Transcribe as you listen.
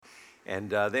And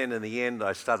then in the end,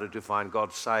 I started to find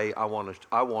God say, I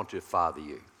want to father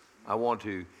you. I want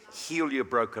to heal your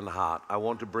broken heart. I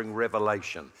want to bring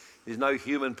revelation. There's no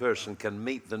human person can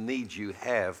meet the needs you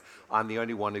have. I'm the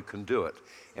only one who can do it.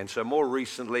 And so more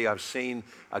recently, I've seen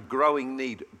a growing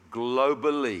need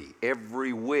globally,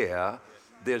 everywhere.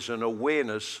 There's an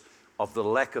awareness of the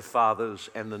lack of fathers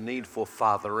and the need for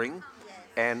fathering,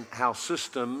 and how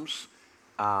systems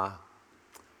offer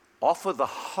the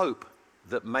hope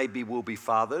that maybe we'll be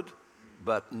fathered,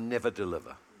 but never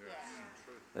deliver.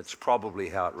 That's probably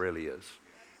how it really is.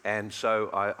 And so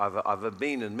I've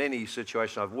been in many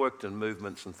situations. I've worked in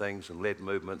movements and things and led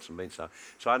movements and been so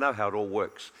I know how it all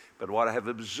works. But what I have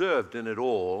observed in it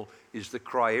all is the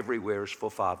cry everywhere is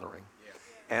for fathering.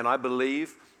 And I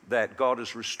believe that God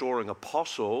is restoring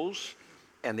apostles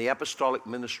and the apostolic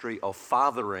ministry of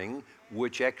fathering,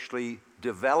 which actually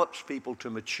develops people to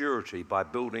maturity by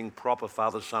building proper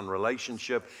father-son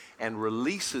relationship and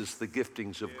releases the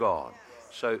giftings of God.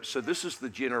 So this is the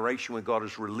generation when God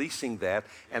is releasing that,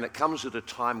 and it comes at a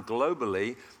time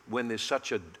globally when there's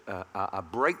such a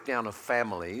breakdown of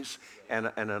families and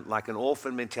like an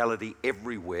orphan mentality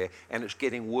everywhere, and it's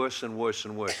getting worse and worse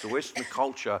and worse. The Western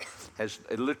culture has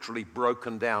literally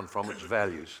broken down from its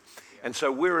values. And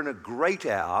so we're in a great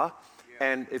hour,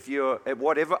 and if you're at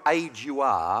whatever age you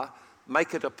are,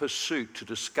 make it a pursuit to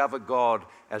discover God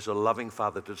as a loving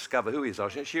Father, to discover who He is. I'll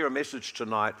share a message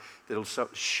tonight that'll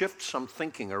shift some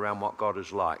thinking around what God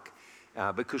is like,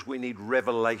 because we need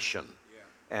revelation.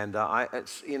 And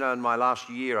in my last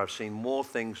year, I've seen more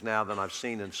things now than I've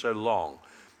seen in so long.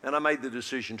 And I made the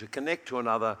decision to connect to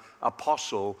another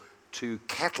apostle to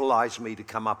catalyze me to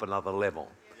come up another level.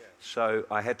 So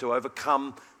I had to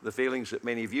overcome the feelings that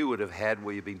many of you would have had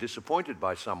where you've been disappointed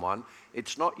by someone.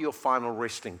 It's not your final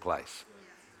resting place.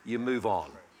 You move on.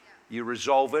 You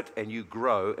resolve it and you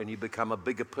grow and you become a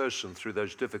bigger person through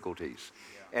those difficulties.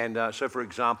 And so, for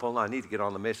example, I need to get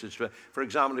on the message, but for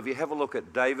example, if you have a look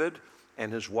at David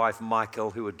and his wife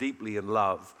Michal, who are deeply in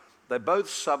love, they both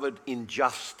suffered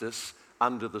injustice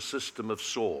under the system of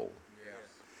Saul.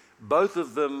 Both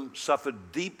of them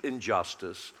suffered deep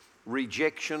injustice,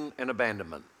 rejection and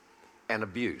abandonment and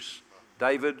abuse.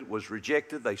 David was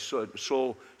rejected.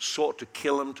 Saul sought to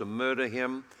kill him, to murder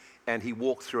him, and he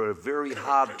walked through a very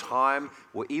hard time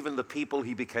where even the people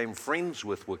he became friends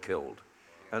with were killed.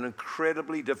 An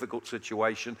incredibly difficult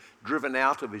situation, driven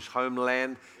out of his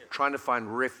homeland, trying to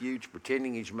find refuge,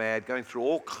 pretending he's mad, going through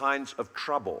all kinds of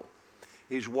trouble.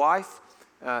 His wife,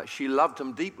 she loved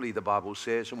him deeply, the Bible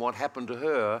says, and what happened to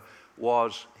her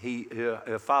was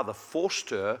her father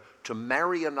forced her to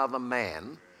marry another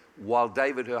man while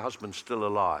David, her husband, still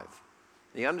alive.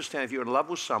 You understand, if you're in love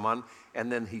with someone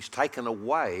and then he's taken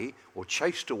away or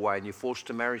chased away and you're forced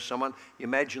to marry someone, you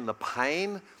imagine the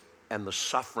pain and the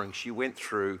suffering she went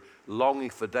through, longing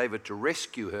for David to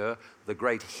rescue her, the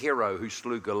great hero who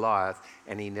slew Goliath,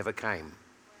 and he never came.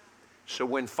 So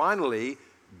when finally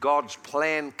God's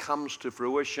plan comes to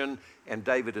fruition and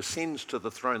David ascends to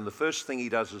the throne, the first thing he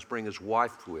does is bring his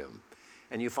wife to him.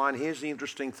 And you find, here's the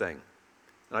interesting thing.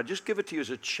 And I just give it to you as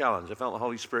a challenge. I felt the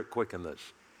Holy Spirit quicken this.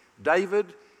 David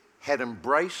had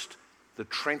embraced the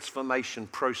transformation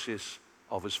process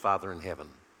of his Father in heaven.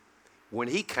 When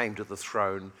he came to the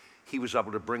throne, he was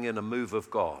able to bring in a move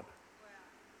of God.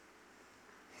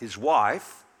 His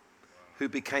wife, who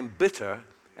became bitter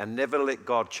and never let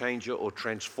God change her or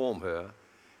transform her,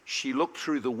 she looked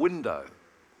through the window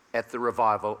at the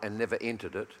revival and never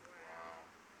entered it.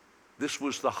 This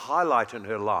was the highlight in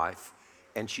her life,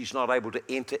 and she's not able to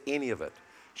enter any of it.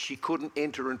 She couldn't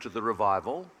enter into the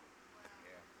revival.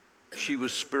 She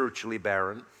was spiritually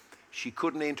barren. She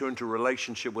couldn't enter into a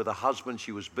relationship with a husband.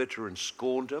 She was bitter and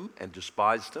scorned him and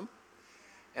despised him.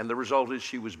 And the result is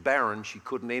she was barren. She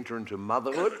couldn't enter into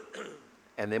motherhood.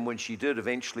 And then when she did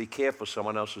eventually care for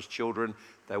someone else's children,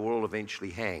 they were all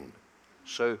eventually hanged.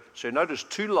 So notice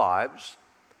two lives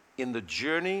in the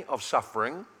journey of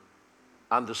suffering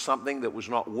under something that was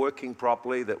not working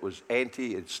properly, that was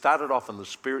it started off in the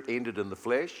spirit, ended in the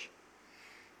flesh.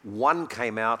 One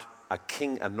came out a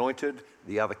king anointed,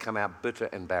 the other came out bitter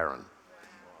and barren.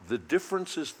 The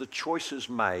difference is the choices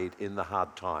made in the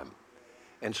hard time.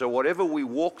 And so whatever we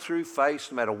walk through, face,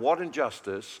 no matter what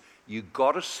injustice, you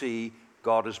got to see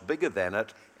God is bigger than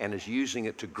it and is using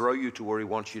it to grow you to where He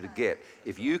wants you to get.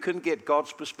 If you can get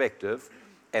God's perspective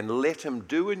and let Him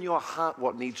do in your heart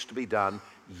what needs to be done,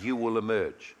 you will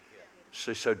emerge.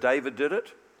 So David did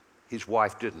it, his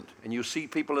wife didn't. And you'll see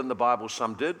people in the Bible,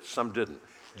 some did, some didn't.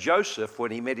 Joseph,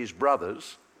 when he met his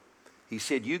brothers, he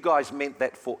said, you guys meant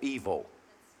that for evil.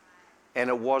 And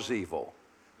it was evil.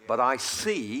 But I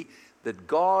see that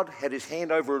God had his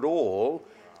hand over it all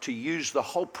to use the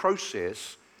whole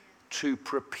process to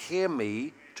prepare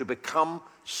me to become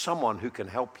someone who can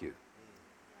help you.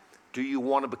 Do you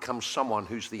want to become someone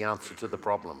who's the answer to the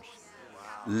problems?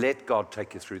 Let God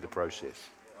take you through the process.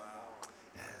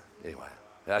 Anyway,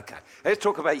 okay. Let's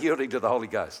talk about yielding to the Holy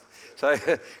Ghost. So,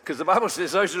 because the Bible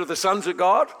says those who are the sons of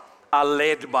God are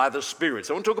led by the Spirit.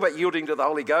 So I want to talk about yielding to the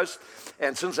Holy Ghost.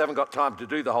 And since I haven't got time to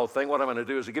do the whole thing, what I'm going to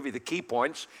do is I'll give you the key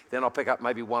points. Then I'll pick up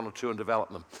maybe one or two and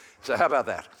develop them. So how about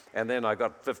that? And then I've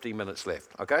got 15 minutes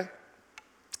left, okay?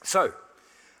 So,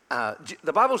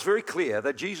 the Bible's very clear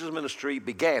that Jesus' ministry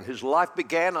began, his life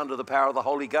began under the power of the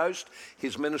Holy Ghost.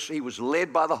 His ministry, he was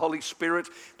led by the Holy Spirit.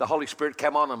 The Holy Spirit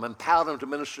came on him, empowered him to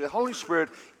ministry. The Holy Spirit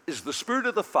is the Spirit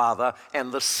of the Father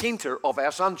and the center of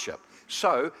our sonship.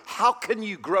 So, how can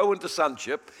you grow into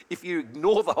sonship if you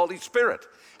ignore the Holy Spirit?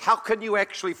 How can you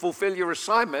actually fulfill your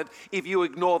assignment if you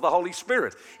ignore the Holy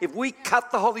Spirit? If we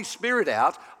cut the Holy Spirit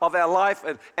out of our life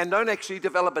and don't actually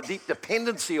develop a deep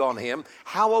dependency on him,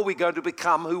 how are we going to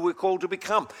become who we're called to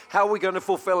become? How are we going to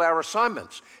fulfill our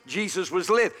assignments? Jesus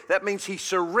was led. That means he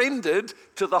surrendered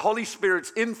to the Holy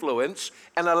Spirit's influence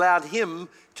and allowed him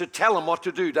to tell him what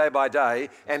to do day by day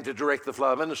and to direct the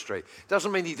flow of ministry.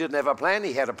 Doesn't mean he didn't have a plan.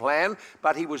 He had a plan,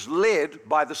 but he was led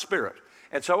by the Spirit.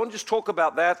 And so I want to just talk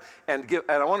about that and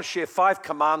I want to share 5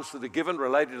 commands that are given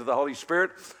related to the Holy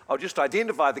Spirit. I'll just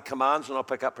identify the commands and I'll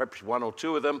pick up perhaps 1 or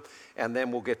 2 of them and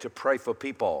then we'll get to pray for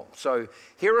people. So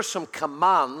here are some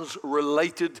commands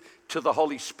related to the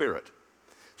Holy Spirit.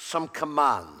 Some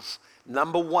commands.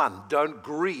 Number 1, don't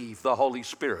grieve the Holy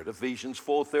Spirit. Ephesians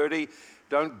 4:30,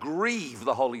 don't grieve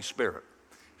the Holy Spirit.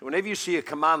 So whenever you see a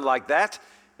command like that,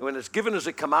 when it's given as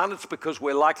a command, it's because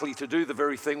we're likely to do the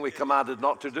very thing we're commanded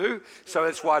not to do. So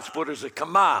that's why it's put as a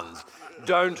command.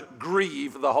 Don't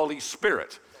grieve the Holy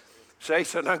Spirit. So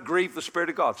don't grieve the Spirit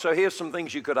of God. So here's some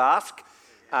things you could ask.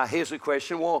 Here's a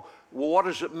question. Well, what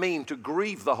does it mean to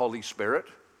grieve the Holy Spirit?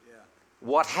 Yeah.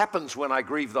 What happens when I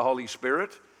grieve the Holy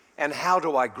Spirit? And how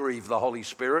do I grieve the Holy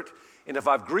Spirit? And if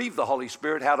I've grieved the Holy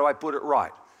Spirit, how do I put it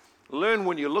right? Learn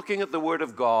when you're looking at the Word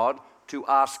of God to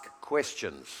ask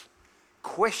questions.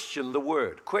 Question the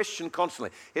Word. Question constantly.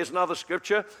 Here's another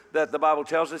scripture that the Bible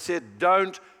tells us. It said,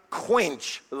 don't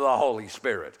quench the Holy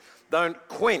Spirit. Don't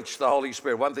quench the Holy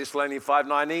Spirit. 1 Thessalonians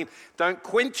 5:19, don't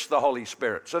quench the Holy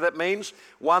Spirit. So that means,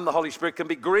 1, the Holy Spirit can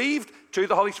be grieved. 2,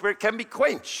 the Holy Spirit can be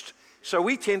quenched. So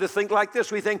we tend to think like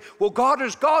this. We think, well, God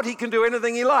is God. He can do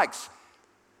anything he likes.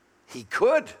 He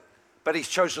could, but he's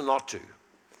chosen not to.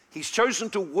 He's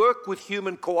chosen to work with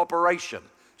human cooperation.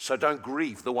 So don't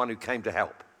grieve the one who came to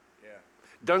help.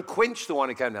 Don't quench the one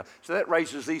who came down. So that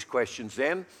raises these questions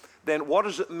then. Then what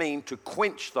does it mean to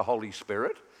quench the Holy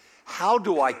Spirit? How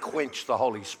do I quench the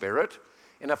Holy Spirit?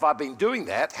 And if I've been doing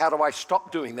that, how do I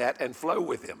stop doing that and flow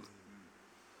with him?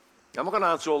 I'm not going to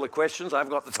answer all the questions. I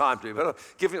haven't got the time to.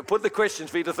 But put the questions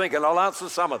for you to think, and I'll answer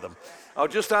some of them. I'll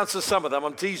just answer some of them.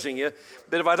 I'm teasing you.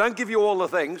 But if I don't give you all the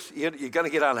things, you're going to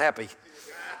get unhappy.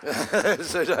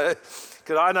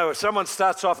 Because I know if someone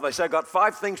starts off and they say, I've got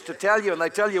 5 things to tell you, and they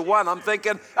tell you 1, I'm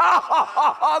thinking,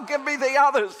 give me the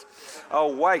others.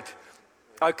 Oh, wait.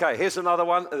 Okay, here's another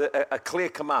one, a clear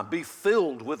command. Be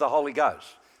filled with the Holy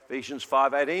Ghost. Ephesians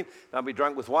 5:18, don't be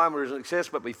drunk with wine where there is excess,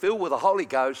 but be filled with the Holy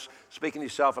Ghost, speaking to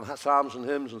yourself in psalms and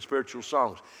hymns and spiritual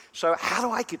songs. So how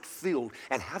do I get filled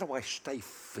and how do I stay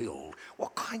filled?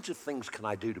 What kinds of things can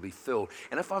I do to be filled?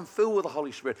 And if I'm filled with the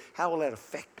Holy Spirit, how will that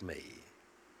affect me?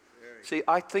 See,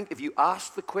 I think if you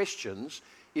ask the questions,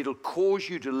 it'll cause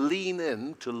you to lean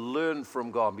in to learn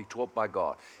from God and be taught by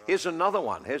God. Here's another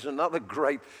one. Here's another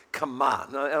great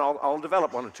command. And I'll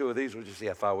develop 1 or 2 of these. We'll just see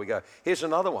how far we go. Here's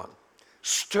another one.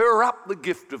 Stir up the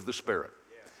gift of the Spirit.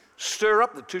 Stir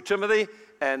up the 2 Timothy,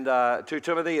 and 2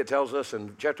 Timothy, it tells us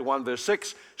in chapter 1, verse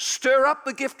 6, stir up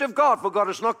the gift of God, for God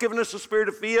has not given us a spirit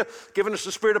of fear, given us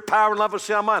a spirit of power and love of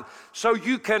sound mind. So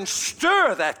you can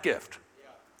stir that gift.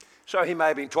 So he may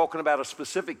have been talking about a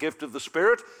specific gift of the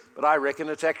Spirit, but I reckon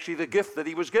it's actually the gift that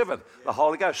he was given, the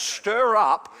Holy Ghost. Stir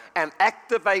up and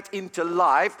activate into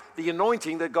life the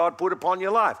anointing that God put upon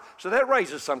your life. So that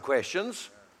raises some questions.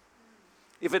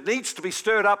 If it needs to be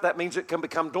stirred up, that means it can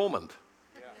become dormant.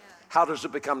 How does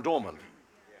it become dormant?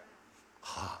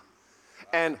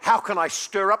 And how can I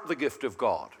stir up the gift of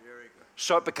God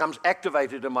so it becomes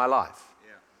activated in my life?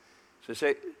 So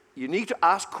say, you need to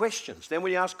ask questions. Then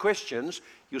when you ask questions,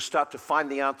 you'll start to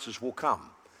find the answers will come.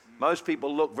 Most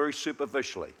people look very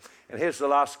superficially. And here's the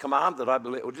last command that I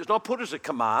believe, it's not put as a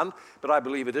command, but I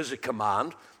believe it is a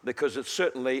command because it's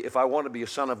certainly, if I want to be a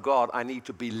son of God, I need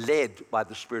to be led by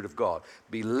the Spirit of God.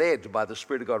 Be led by the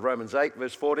Spirit of God. Romans 8,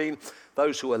 verse 14,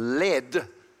 those who are led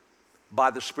by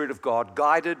the Spirit of God,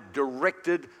 guided,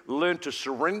 directed, learn to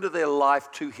surrender their life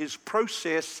to His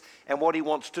process and what He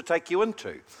wants to take you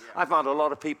into. I find a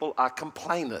lot of people are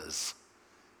complainers,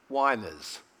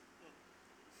 whiners.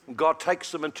 God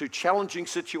takes them into challenging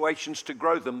situations to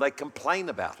grow them. They complain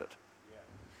about it.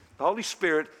 The Holy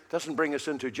Spirit doesn't bring us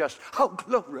into just, oh,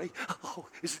 glory. Oh,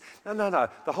 no.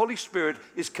 The Holy Spirit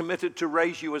is committed to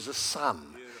raise you as a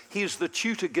son. He is the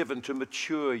tutor given to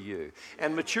mature you.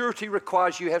 And maturity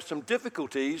requires you have some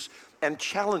difficulties and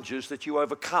challenges that you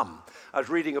overcome. I was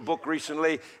reading a book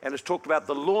recently, and it's talked about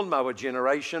the lawnmower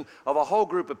generation of a whole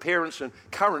group of parents in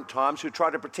current times who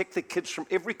try to protect their kids from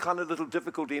every kind of little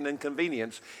difficulty and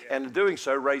inconvenience, and in doing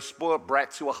so raise spoiled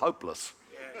brats who are hopeless.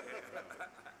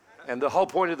 And the whole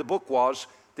point of the book was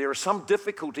there are some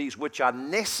difficulties which are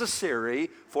necessary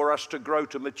for us to grow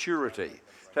to maturity.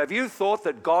 So have you thought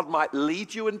that God might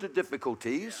lead you into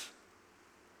difficulties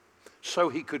so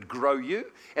He could grow you,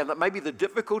 and that maybe the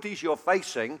difficulties you're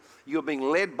facing, you're being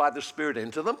led by the Spirit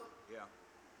into them? Yeah.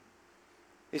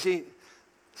 You see,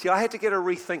 I had to get a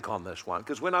rethink on this one,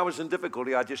 because when I was in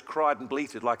difficulty, I just cried and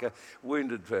bleated like a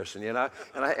wounded person, you know,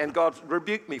 and God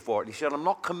rebuked me for it. He said, I'm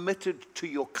not committed to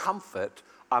your comfort,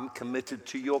 I'm committed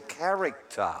to your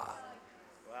character.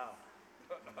 Wow.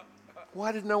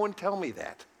 Why did no one tell me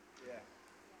that?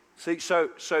 See, so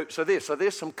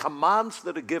there's some commands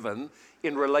that are given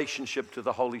in relationship to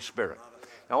the Holy Spirit.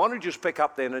 Now, I want to just pick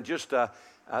up then and just,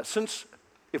 since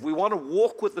if we want to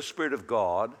walk with the Spirit of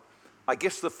God, I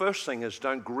guess the first thing is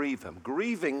don't grieve Him.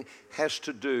 Grieving has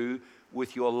to do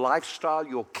with your lifestyle,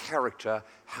 your character,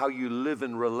 how you live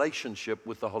in relationship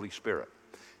with the Holy Spirit.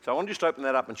 So I want to just open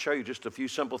that up and show you just a few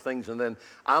simple things and then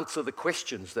answer the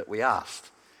questions that we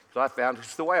asked. Because I found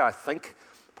it's the way I think.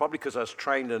 Probably because I was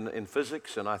trained in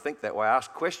physics, and I think that way. I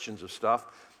ask questions of stuff,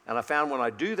 and I found when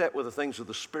I do that with the things of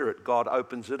the Spirit, God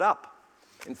opens it up.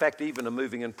 In fact, even in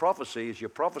moving in prophecy, as you're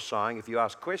prophesying, if you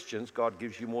ask questions, God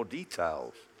gives you more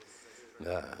details.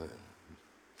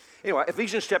 Anyway,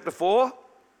 Ephesians chapter 4,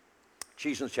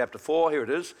 here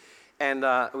it is. And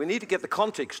we need to get the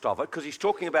context of it because he's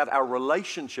talking about our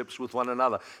relationships with one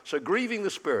another. So grieving the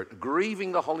Spirit,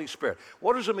 grieving the Holy Spirit.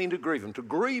 What does it mean to grieve Him? To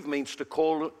grieve means to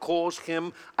cause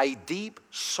Him a deep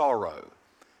sorrow,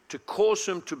 to cause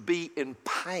Him to be in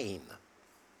pain.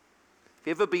 Have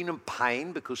you ever been in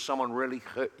pain because someone really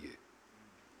hurt you?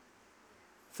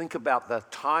 Think about the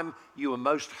time you were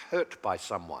most hurt by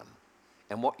someone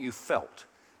and what you felt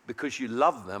because you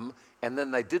loved them, and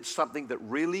then they did something that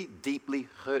really deeply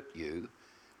hurt you.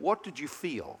 What did you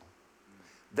feel?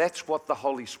 That's what the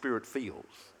Holy Spirit feels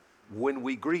when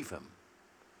we grieve Him.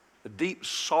 A deep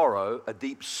sorrow, a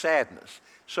deep sadness.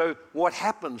 So what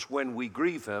happens when we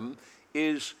grieve Him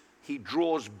is He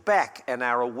draws back and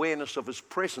our awareness of His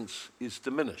presence is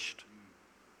diminished.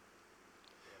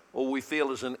 All we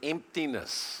feel is an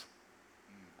emptiness,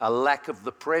 a lack of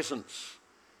the presence.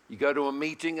 You go to a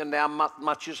meeting and now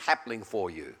much is happening for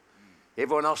you.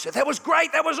 Everyone else said, that was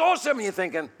great, that was awesome. And you're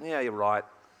thinking, yeah, you're right.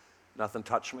 Nothing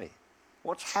touched me.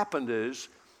 What's happened is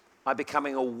I'm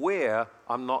becoming aware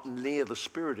I'm not near the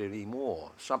Spirit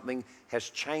anymore. Something has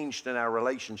changed in our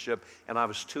relationship and I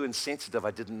was too insensitive,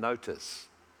 I didn't notice.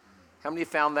 How many of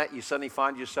you found that? You suddenly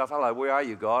find yourself, hello, where are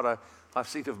you, God? I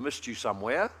seem to have missed you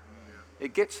somewhere.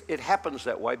 It happens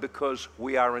that way because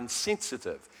we are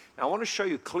insensitive. Now, I want to show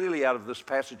you clearly out of this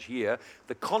passage here,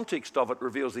 the context of it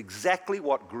reveals exactly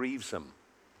what grieves Him.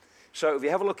 So if you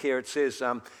have a look here, it says,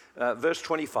 verse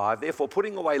 25, therefore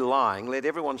putting away lying, let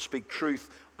everyone speak truth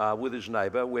with his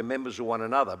neighbor. We're members of one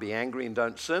another. Be angry and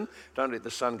don't sin. Don't let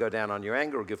the sun go down on your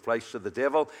anger or give place to the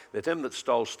devil. Let him that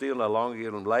stole steal no longer,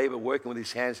 give him labor. Working with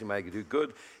his hands he may do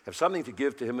good. Have something to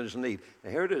give to him in his need.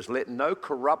 Now here it is. Let no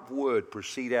corrupt word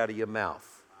proceed out of your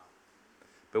mouth,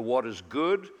 but what is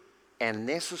good and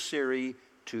necessary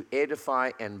to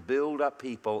edify and build up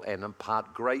people and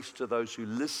impart grace to those who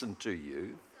listen to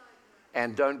you.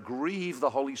 And don't grieve the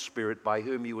Holy Spirit by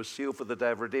whom you were sealed for the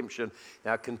day of redemption.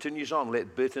 Now it continues on.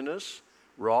 Let bitterness,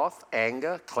 wrath,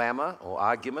 anger, clamor, or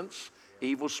arguments,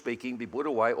 evil speaking be put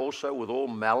away also with all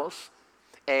malice.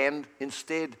 And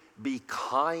instead be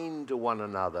kind to one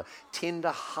another,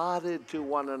 tender-hearted to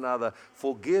one another,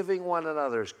 forgiving one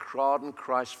another as God and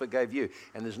Christ forgave you.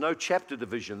 And there's no chapter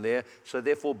division there, so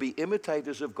therefore be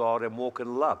imitators of God and walk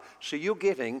in love. So you're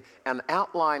getting an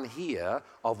outline here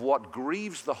of what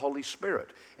grieves the Holy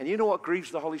Spirit. And you know what grieves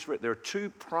the Holy Spirit? There are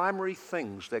two primary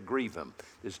things that grieve Him.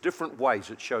 There's different ways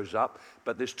it shows up,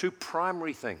 but there's two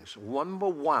primary things. Number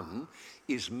one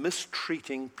is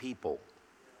mistreating people.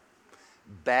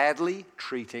 Badly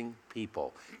treating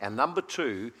people. And number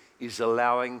two is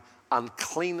allowing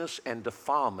uncleanness and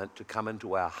defilement to come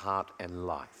into our heart and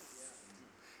life.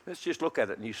 Let's just look at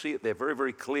it, and you see it there very,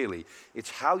 very clearly. It's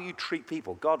how you treat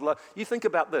people. You think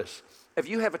about this. If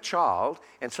you have a child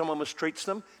and someone mistreats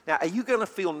them, now, are you going to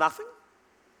feel nothing?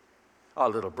 Oh,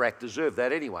 little brat deserved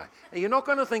that anyway. And you're not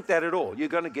going to think that at all. You're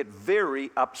going to get very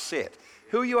upset.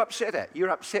 Who are you upset at? You're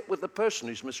upset with the person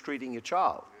who's mistreating your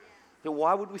child. Then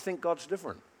why would we think God's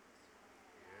different?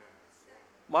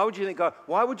 Why would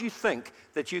you think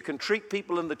that you can treat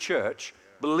people in the church,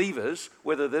 believers,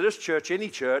 whether they're this church, any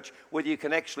church, whether you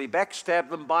can actually backstab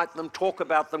them, bite them, talk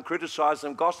about them, criticize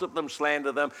them, gossip them,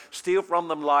 slander them, steal from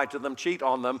them, lie to them, cheat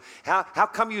on them? How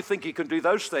come you think you can do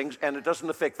those things and it doesn't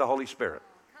affect the Holy Spirit?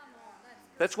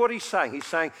 That's what he's saying. He's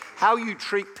saying how you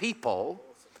treat people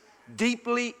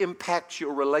deeply impacts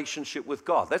your relationship with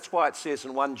God. That's why it says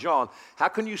in 1 John, how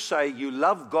can you say you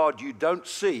love God you don't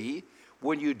see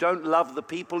when you don't love the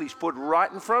people he's put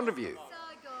right in front of you?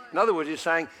 In other words, he's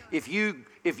saying if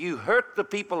you hurt the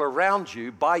people around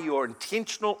you by your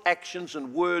intentional actions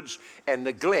and words and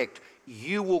neglect,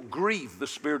 you will grieve the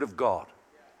Spirit of God.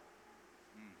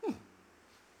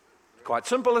 Quite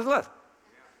simple, isn't it?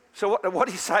 So what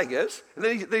he's saying is, and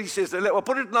then he says, well,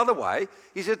 put it another way.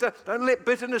 He said, don't let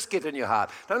bitterness get in your heart.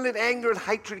 Don't let anger and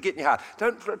hatred get in your heart.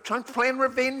 Don't plan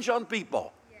revenge on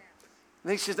people. Yeah.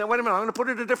 And he says, now, wait a minute, I'm going to put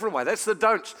it a different way. That's the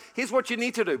don'ts. Here's what you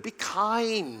need to do. Be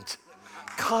kind.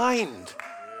 Kind.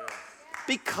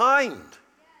 Be kind.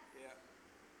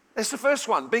 That's the first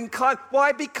one, being kind.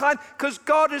 Why be kind? Because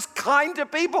God is kind to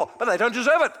people, but they don't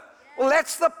deserve it. Well,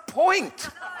 that's the point.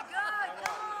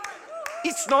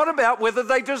 It's not about whether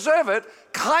they deserve it.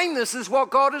 Kindness is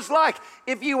what God is like.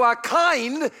 If you are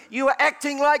kind, you are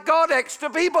acting like God acts to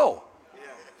people.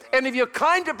 And if you're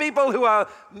kind to people who are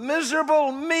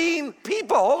miserable, mean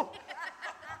people,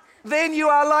 then you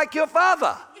are like your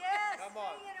Father.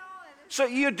 So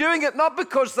you're doing it not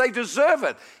because they deserve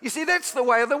it. You see, that's the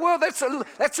way of the world.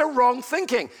 That's a wrong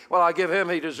thinking. Well, I give him,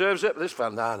 he deserves it. But this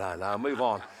one, no, move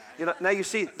on. Now you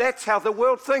see, that's how the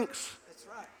world thinks.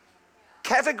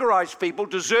 Categorize people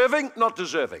deserving, not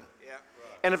deserving. Yeah, right.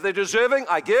 And if they're deserving,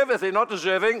 I give. If they're not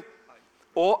deserving,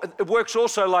 or it works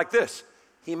also like this.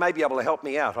 He may be able to help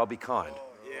me out. I'll be kind. Oh,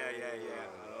 yeah.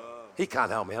 Oh. He can't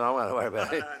help me. I don't want to worry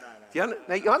about it. No.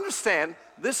 Now you understand,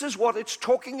 this is what it's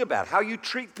talking about, how you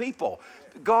treat people.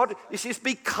 God, he says,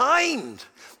 be kind.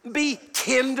 Be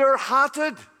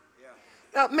tender-hearted. Yeah.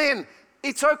 Now, men,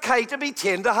 it's okay to be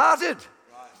tender-hearted.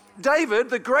 Right.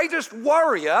 David, the greatest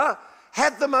warrior,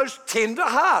 had the most tender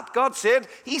heart. God said,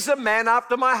 he's a man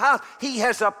after my heart. He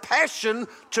has a passion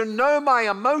to know my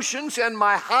emotions and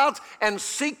my heart and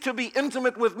seek to be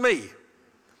intimate with me.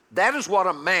 That is what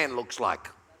a man looks like.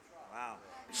 Wow.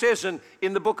 It says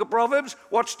in the book of Proverbs,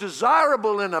 what's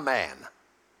desirable in a man?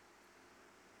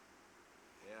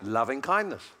 Yeah. Loving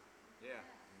kindness. Yeah.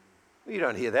 You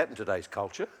don't hear that in today's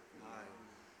culture. No.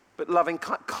 But loving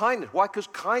kindness. Why? Because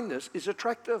kindness is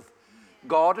attractive.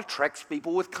 God attracts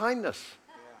people with kindness.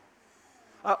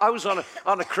 Yeah. I was on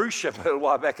a cruise ship a little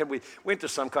while back, and we went to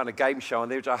some kind of game show,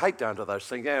 and I hate going to those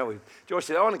things. Joyce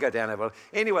said, I want to go down there. Well,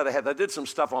 anyway, they did some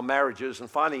stuff on marriages, and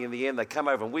finally in the end they come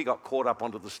over and we got caught up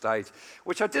onto the stage,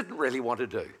 which I didn't really want to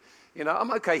do.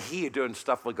 I'm okay here doing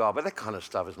stuff with God, but that kind of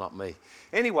stuff is not me.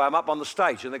 Anyway, I'm up on the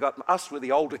stage, and they got us with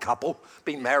the older couple,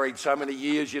 been married so many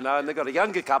years, and they got a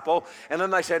younger couple, and then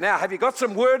they say, now, have you got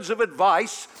some words of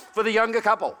advice for the younger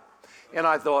couple? And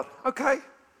I thought, okay,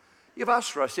 you've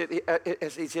asked for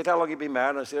it. He said, how long have you been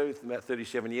married? And I said, about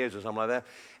 37 years or something like that.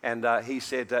 And he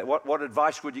said, what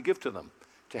advice would you give to them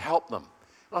to help them?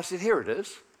 And I said, here it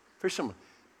is. Very simple.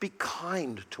 Be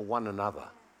kind to one another.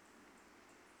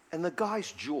 And the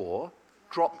guy's jaw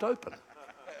dropped open.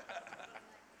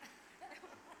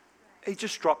 He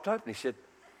just dropped open. He said,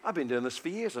 I've been doing this for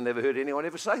years. I never heard anyone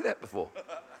ever say that before.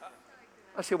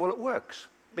 I said, well, it works.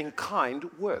 Being kind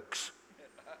works.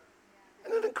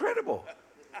 Isn't it incredible?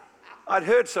 I'd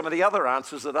heard some of the other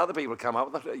answers that other people come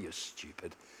up with. I thought, you're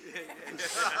stupid.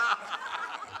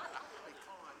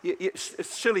 It's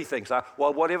silly things like,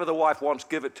 well, whatever the wife wants,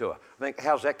 give it to her. I think,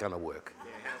 how's that going to work?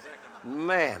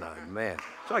 Man, oh man.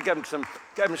 So I gave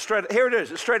him straight, here it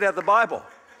is, it's straight out of the Bible.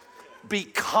 Be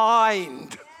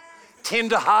kind,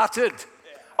 tender-hearted,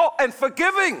 and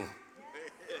forgiving.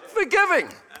 Forgiving,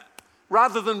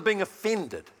 rather than being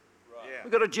offended.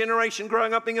 We've got a generation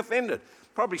growing up being offended.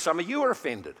 Probably some of you are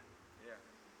offended. Yeah.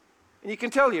 And you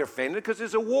can tell you're offended because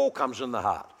there's a wall comes in the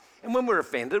heart. And when we're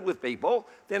offended with people,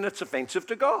 then it's offensive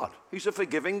to God. He's a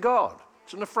forgiving God.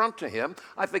 It's an affront to him.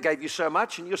 I forgave you so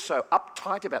much and you're so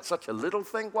uptight about such a little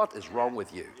thing. What is wrong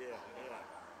with you? Yeah.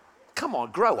 Come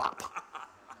on, grow up.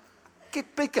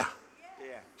 Get bigger.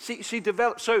 Yeah. See,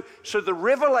 develop. So the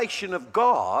revelation of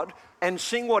God and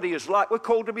seeing what he is like, we're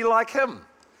called to be like him.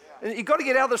 And you've got to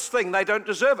get out of this thing. They don't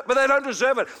deserve it. But they don't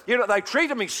deserve it. You know, they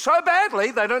treated me so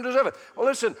badly, they don't deserve it. Well,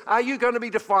 listen, are you going to be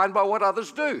defined by what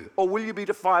others do? Or will you be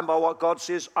defined by what God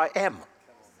says I am?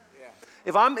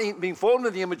 If I'm being formed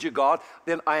in the image of God,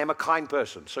 then I am a kind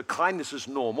person. So kindness is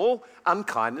normal.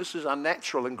 Unkindness is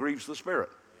unnatural and grieves the Spirit.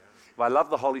 If I love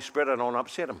the Holy Spirit, I don't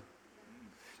upset him.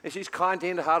 He says, kind,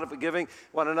 tender-hearted, forgiving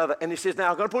one another. And he says,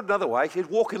 now I'm going to put it another way. He says,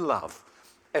 walk in love,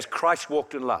 as Christ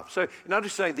walked in love. So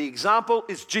notice saying the example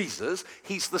is Jesus.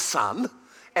 He's the Son.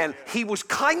 And he was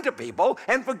kind to people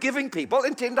and forgiving people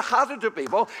and tender-hearted to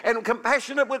people and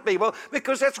compassionate with people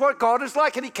because that's what God is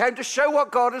like. And he came to show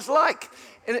what God is like.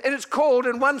 And it's called,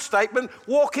 in one statement,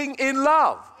 walking in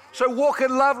love. So walk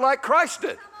in love like Christ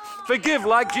did. Forgive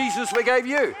like Jesus forgave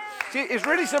you. See, it's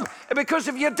really simple. Because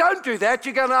if you don't do that,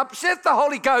 you're going to upset the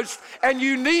Holy Ghost and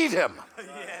you need him. Yeah,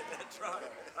 that's right.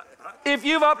 If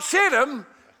you've upset him,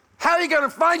 how are you going to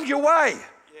find your way?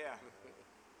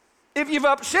 If you've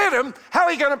upset him, how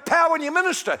are you going to power when you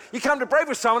minister? You come to pray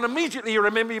for someone, immediately you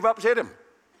remember you've upset him.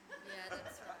 Yeah,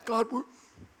 that's right. God,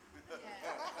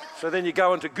 so then you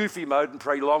go into goofy mode and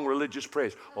pray long religious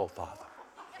prayers. Oh, Father.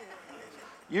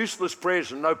 Useless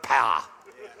prayers and no power.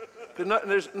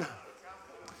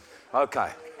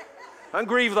 Okay. Don't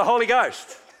grieve the Holy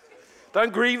Ghost.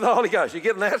 Don't grieve the Holy Ghost. You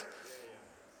getting that?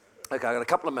 Okay, I got a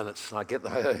couple of minutes. I'll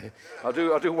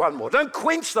do one more. Don't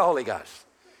quench the Holy Ghost.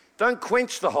 Don't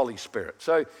quench the Holy Spirit.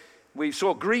 So we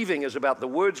saw grieving is about the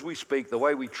words we speak, the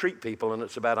way we treat people, and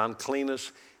it's about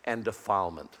uncleanness and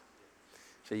defilement.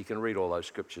 So you can read all those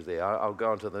scriptures there. I'll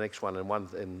go on to the next one in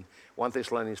 1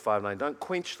 Thessalonians 5:9. Don't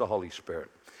quench the Holy Spirit.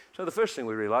 So the first thing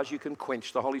we realize, you can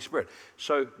quench the Holy Spirit.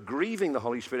 So grieving the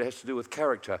Holy Spirit has to do with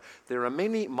character. There are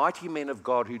many mighty men of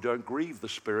God who don't grieve the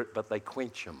Spirit, but they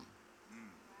quench him.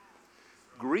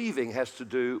 Grieving has to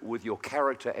do with your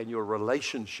character and your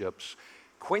relationships.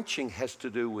 Quenching has to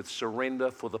do with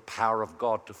surrender for the power of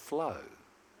God to flow.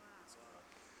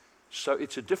 So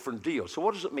it's a different deal. So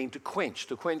what does it mean to quench?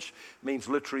 To quench means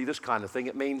literally this kind of thing.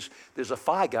 It means there's a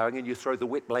fire going and you throw the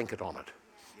wet blanket on it.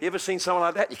 You ever seen someone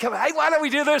like that? You come, hey, why don't we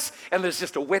do this? And there's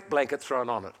just a wet blanket thrown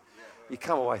on it. You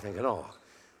come away thinking, oh,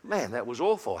 man, that was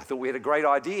awful. I thought we had a great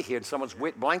idea here and someone's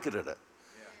wet blanketed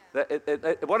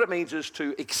it. What it means is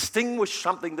to extinguish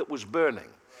something that was burning.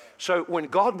 So when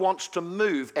God wants to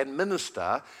move and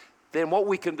minister, then what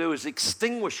we can do is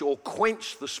extinguish or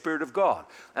quench the Spirit of God.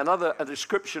 A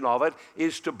description of it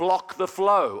is to block the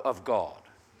flow of God,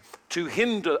 to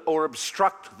hinder or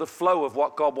obstruct the flow of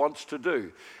what God wants to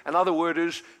do. Another word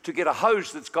is to get a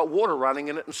hose that's got water running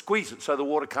in it and squeeze it so the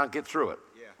water can't get through it.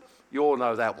 Yeah. You all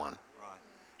know that one. Right.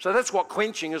 So that's what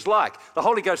quenching is like. The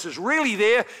Holy Ghost is really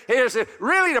there. He is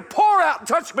really to pour out and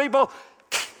touch people.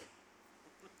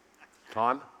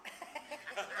 Time.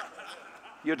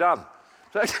 You're done.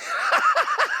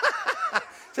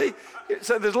 See,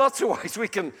 so there's lots of ways we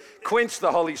can quench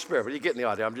the Holy Spirit, but you're getting the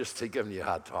idea. I'm just giving you a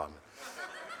hard time.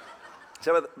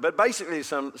 So, but basically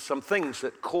some things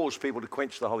that cause people to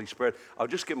quench the Holy Spirit, I'll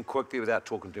just give them quickly without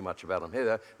talking too much about them.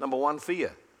 Here, number one,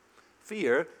 fear.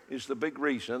 Fear is the big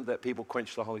reason that people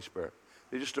quench the Holy Spirit.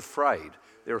 They're just afraid.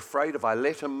 They're afraid if I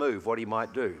let him move, what he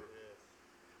might do.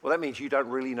 Well, that means you don't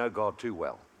really know God too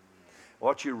well.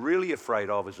 What you're really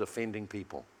afraid of is offending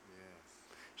people. Yes.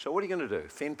 So what are you going to do?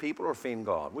 Offend people or offend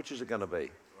God? Which is it going to be? Right.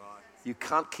 You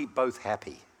can't keep both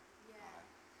happy. Yeah.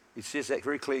 It says that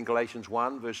very clearly in Galatians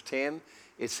 1, verse 10.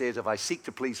 It says, if I seek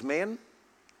to please men,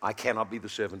 I cannot be the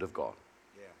servant of God.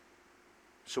 Yeah.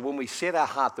 So when we set our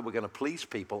heart that we're going to please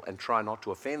people and try not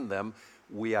to offend them,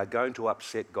 we are going to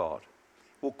upset God.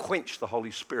 We'll quench the Holy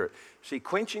Spirit. See,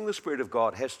 quenching the Spirit of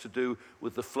God has to do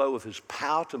with the flow of his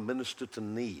power to minister to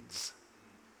needs.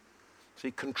 See,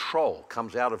 control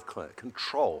comes out of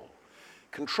control.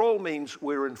 Control means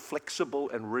we're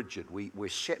inflexible and rigid. We're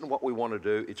setting what we want to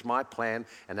do. It's my plan,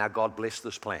 and now God bless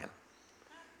this plan.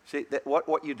 See,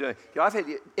 what you're doing. You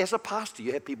know, as a pastor,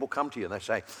 you have people come to you and they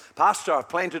say, Pastor, I've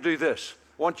planned to do this.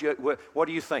 What do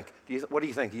you think? What do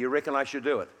you think? Do you reckon I should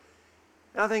do it?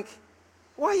 And I think,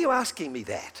 why are you asking me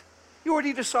that? You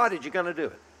already decided you're going to do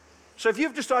it. So if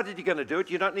you've decided you're going to do it,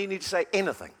 you don't need to say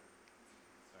anything.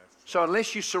 So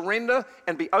unless you surrender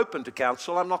and be open to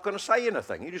counsel, I'm not going to say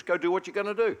anything. You just go do what you're going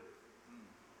to do.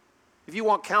 If you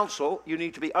want counsel, you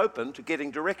need to be open to getting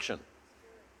direction.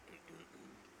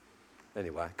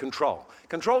 Anyway, control.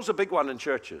 Control's a big one in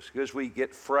churches because we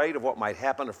get afraid of what might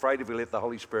happen, afraid if we let the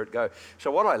Holy Spirit go.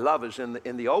 So what I love is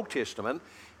in the Old Testament,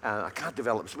 I can't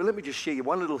develop this, but let me just share you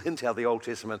one little hint out of the Old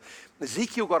Testament.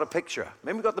 Ezekiel got a picture.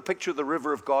 Remember, we got the picture of the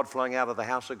river of God flowing out of the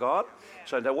house of God? Yeah.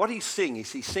 So now what he's seeing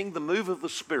is he's seeing the move of the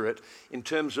Spirit in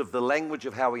terms of the language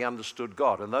of how he understood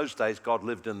God. In those days, God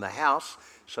lived in the house,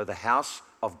 so the house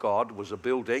of God was a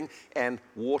building and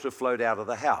water flowed out of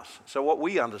the house. So what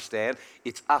we understand,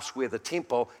 it's us, we're the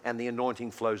temple, and the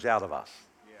anointing flows out of us.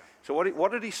 Yeah. So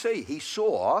what did he see? He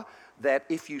saw that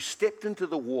if you stepped into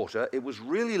the water, it was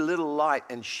really little light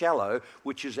and shallow,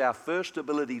 which is our first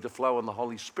ability to flow in the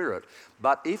Holy Spirit.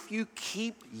 But if you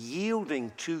keep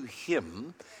yielding to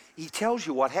him, he tells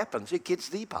you what happens. It gets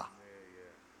deeper.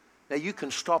 Now, you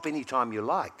can stop anytime you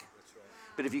like.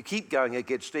 But if you keep going, it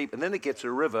gets deep. And then it gets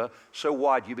a river so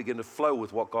wide, you begin to flow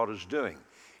with what God is doing.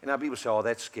 And now people say, oh,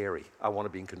 that's scary. I want to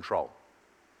be in control.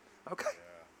 Okay.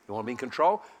 You want to be in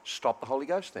control? Stop the Holy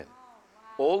Ghost then.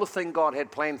 All the thing God had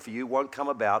planned for you won't come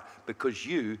about because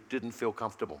you didn't feel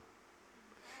comfortable.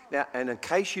 Now, and in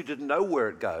case you didn't know where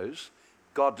it goes,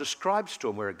 God describes to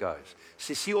him where it goes.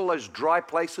 So you see all those dry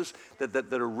places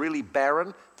that are really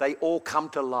barren? They all come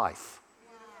to life.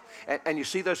 And you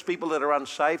see those people that are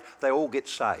unsaved? They all get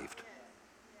saved.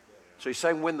 So he's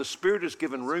saying when the Spirit is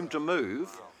given room to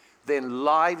move, then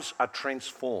lives are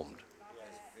transformed.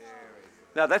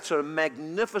 Now, that's a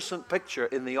magnificent picture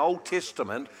in the Old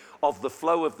Testament of the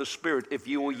flow of the Spirit if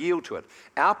you will yield to it.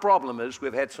 Our problem is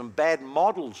we've had some bad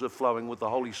models of flowing with the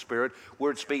Holy Spirit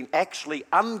where it's been actually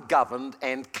ungoverned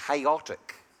and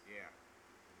chaotic. Yeah.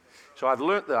 So I've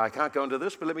learnt that. I can't go into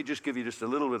this, but let me just give you just a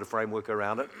little bit of framework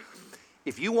around it.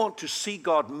 If you want to see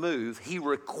God move, he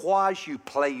requires you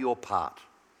play your part.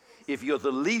 If you're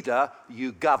the leader,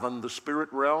 you govern the spirit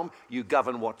realm, you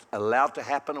govern what's allowed to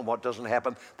happen and what doesn't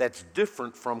happen. That's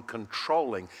different from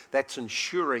controlling. That's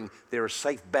ensuring there are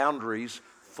safe boundaries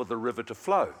for the river to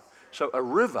flow. So a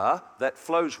river that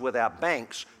flows without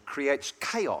banks creates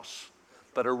chaos,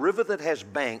 but a river that has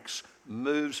banks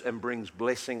moves and brings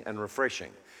blessing and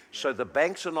refreshing. So the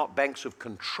banks are not banks of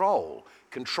control.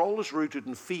 Control is rooted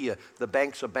in fear. The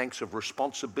banks are banks of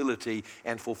responsibility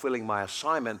and fulfilling my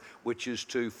assignment, which is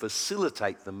to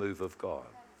facilitate the move of God.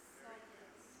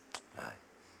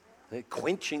 They're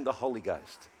quenching the Holy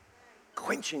Ghost.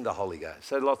 Quenching the Holy Ghost.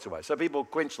 So lots of ways. So people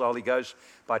quench the Holy Ghost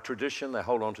by tradition. They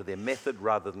hold on to their method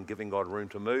rather than giving God room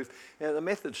to move. Now, the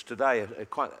methods today are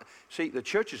quite... See, the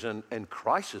church is in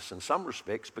crisis in some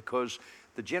respects because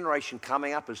the generation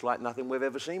coming up is like nothing we've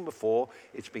ever seen before.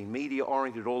 It's been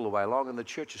media-oriented all the way along, and the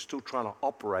church is still trying to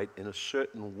operate in a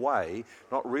certain way,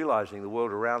 not realizing the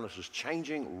world around us is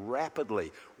changing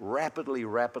rapidly.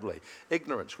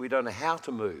 Ignorance, we don't know how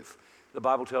to move. The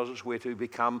Bible tells us we're to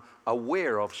become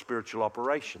aware of spiritual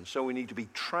operations. So we need to be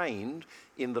trained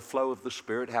in the flow of the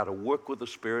Spirit, how to work with the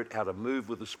Spirit, how to move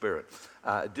with the Spirit.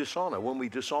 Dishonor, when we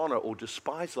dishonor or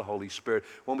despise the Holy Spirit,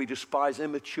 when we despise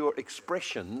immature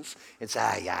expressions and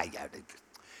say,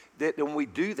 when we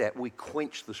do that, we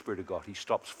quench the Spirit of God. He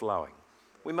stops flowing.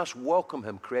 We must welcome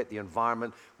him, create the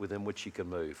environment within which he can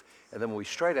move. And then when we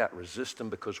straight out resist him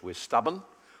because we're stubborn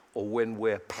or when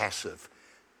we're passive.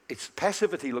 Its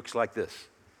passivity looks like this.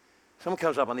 Someone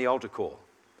comes up on the altar call.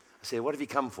 I say, what have you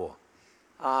come for?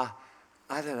 I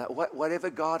don't know, whatever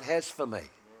God has for me.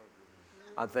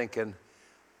 I'm thinking,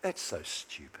 that's so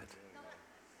stupid.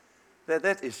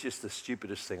 That is just the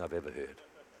stupidest thing I've ever heard.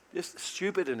 Just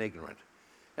stupid and ignorant.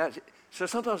 Now, so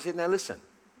sometimes I said, now listen,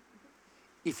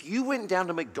 if you went down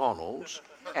to McDonald's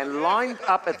and lined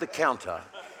up at the counter,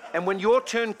 and when your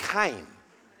turn came,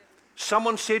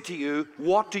 someone said to you,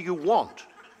 what do you want?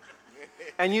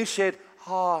 And you said,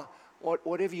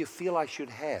 whatever you feel I should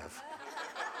have.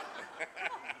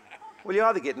 Well, you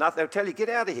either get nothing, they'll tell you, get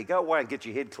out of here, go away and get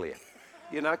your head clear.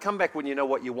 You know, come back when you know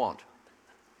what you want.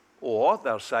 Or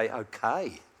they'll say,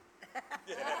 okay,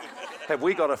 have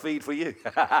we got a feed for you?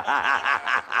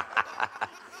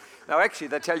 No, actually,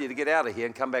 they tell you to get out of here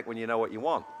and come back when you know what you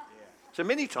want. So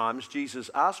many times Jesus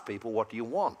asked people, what do you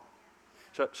want?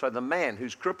 So the man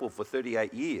who's crippled for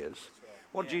 38 years,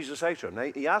 what did Jesus say to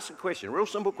him? He asked a question, a real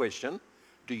simple question.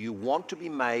 Do you want to be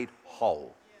made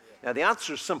whole? Now, the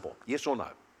answer is simple, yes or no.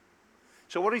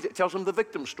 So what he tells him the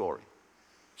victim story.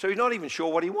 So he's not even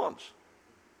sure what he wants.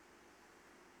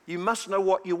 You must know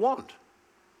what you want.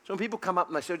 So when people come up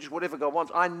and they say, just whatever God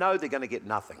wants, I know they're going to get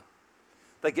nothing.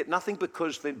 They get nothing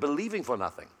because they're believing for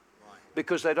nothing.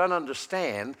 Because they don't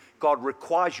understand God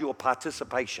requires your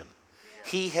participation.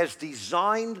 He has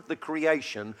designed the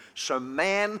creation so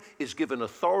man is given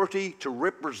authority to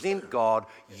represent God.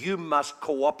 You must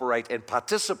cooperate and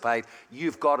participate.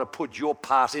 You've got to put your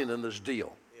part in this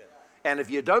deal. And if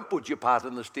you don't put your part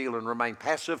in this deal and remain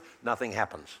passive, nothing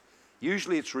happens.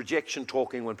 Usually it's rejection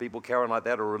talking when people carry on like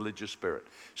that, or a religious spirit.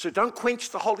 So don't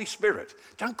quench the Holy Spirit.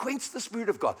 Don't quench the Spirit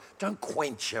of God. Don't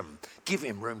quench him. Give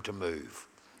him room to move.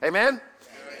 Amen?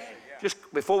 Just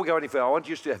before we go any further, I want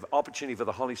you to have opportunity for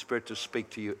the Holy Spirit to speak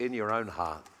to you in your own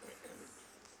heart.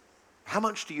 How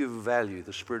much do you value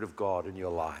the Spirit of God in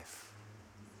your life?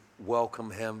 Welcome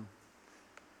him.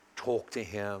 Talk to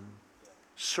him.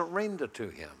 Surrender to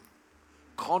him.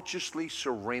 Consciously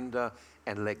surrender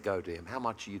and let go to him. How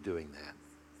much are you doing that?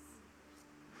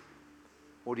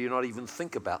 Or do you not even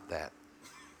think about that?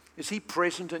 Is he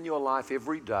present in your life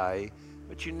every day,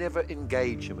 but you never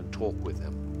engage him and talk with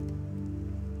him?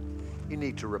 You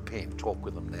need to repent. Talk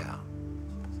with him now.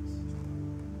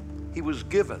 He was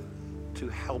given to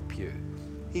help you.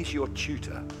 He's your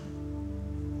tutor.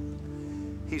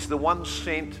 He's the one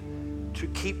sent to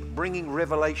keep bringing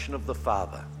revelation of the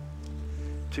Father,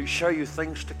 to show you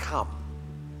things to come,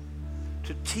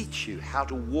 to teach you how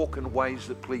to walk in ways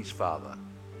that please Father.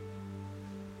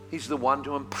 He's the one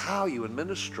to empower you in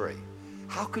ministry.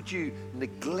 How could you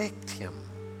neglect him?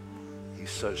 He's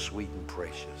so sweet and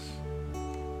precious.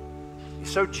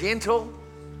 He's so gentle,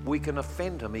 we can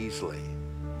offend him easily.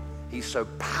 He's so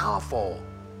powerful,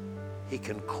 he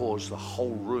can cause the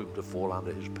whole room to fall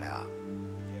under his power.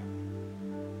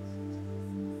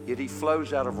 Yet he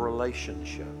flows out of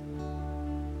relationship,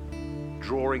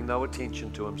 drawing no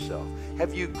attention to himself.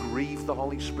 Have you grieved the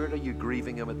Holy Spirit? Are you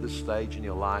grieving him at this stage in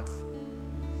your life?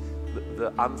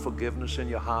 The unforgiveness in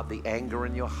your heart, the anger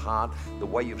in your heart, the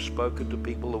way you've spoken to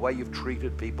people, the way you've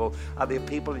treated people. Are there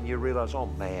people and you realize, oh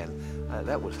man,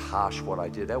 that was harsh what I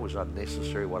did. That was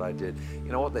unnecessary what I did.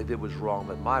 You know what they did was wrong,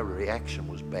 but my reaction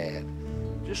was bad.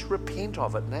 Just repent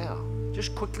of it now.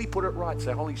 Just quickly put it right.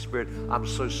 Say, Holy Spirit, I'm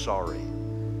so sorry.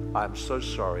 I'm so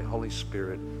sorry. Holy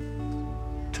Spirit,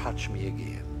 touch me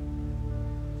again.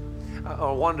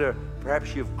 I wonder,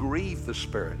 perhaps you've grieved the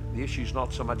Spirit. The issue is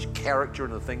not so much character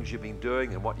and the things you've been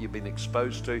doing and what you've been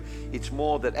exposed to. It's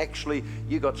more that actually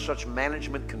you got such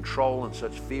management control and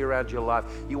such fear out of your life.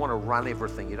 You want to run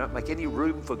everything. You don't make any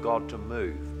room for God to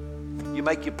move. You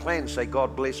make your plan, say,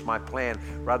 God bless my plan,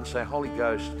 rather than say, Holy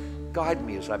Ghost, guide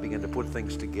me as I begin to put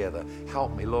things together.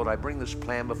 Help me, Lord, I bring this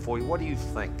plan before you. What do you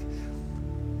think?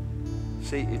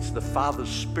 See, it's the Father's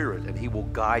Spirit, and he will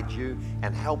guide you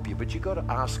and help you, but you've got to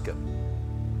ask him.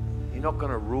 He's not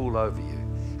going to rule over you.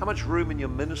 How much room in your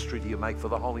ministry do you make for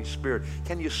the Holy Spirit?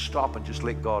 Can you stop and just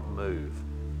let God move?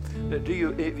 Do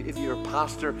you, if you're a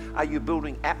pastor, are you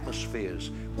building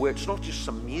atmospheres where it's not just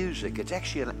some music, it's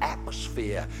actually an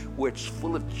atmosphere where it's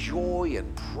full of joy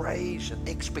and praise and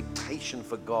expectation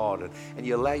for God, and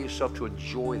you allow yourself to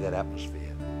enjoy that atmosphere?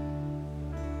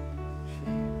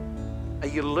 Are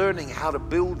you learning how to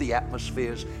build the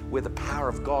atmospheres where the power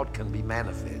of God can be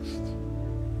manifest?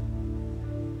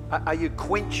 Are you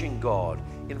quenching God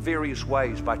in various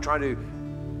ways by trying to,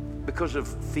 because of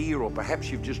fear, or perhaps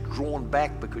you've just drawn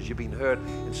back because you've been hurt,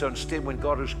 and so instead when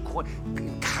God is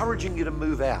encouraging you to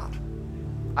move out,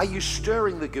 are you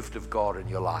stirring the gift of God in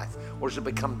your life, or has it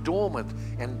become dormant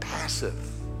and passive?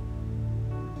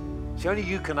 See, only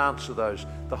you can answer those.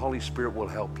 The Holy Spirit will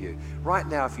help you. Right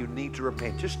now, if you need to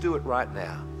repent, just do it right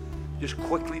now. Just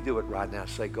quickly do it right now.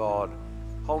 Say, God,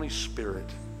 Holy Spirit,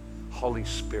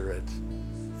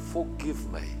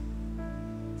 forgive me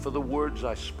for the words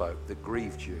I spoke that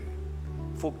grieved you.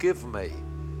 Forgive me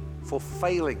for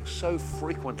failing so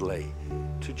frequently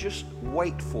to just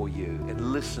wait for you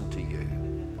and listen to you.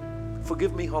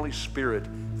 Forgive me, Holy Spirit,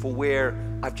 for where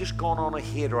I've just gone on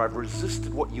ahead, or I've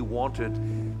resisted what you wanted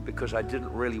because I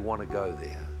didn't really want to go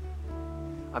there.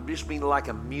 I've just been like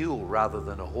a mule rather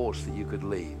than a horse that you could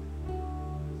lead.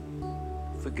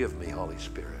 Forgive me, Holy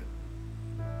Spirit.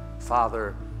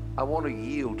 Father, I want to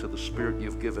yield to the Spirit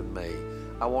you've given me.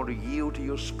 I want to yield to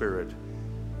your Spirit.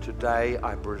 Today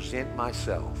I present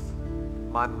myself,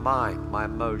 my mind, my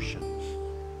emotions,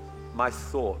 my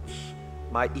thoughts,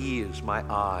 my ears, my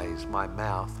eyes, my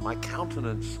mouth, my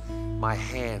countenance, my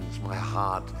hands, my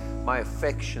heart, my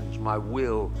affections, my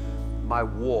will, my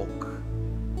walk,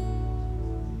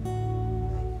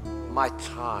 my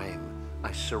time,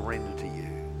 I surrender to you.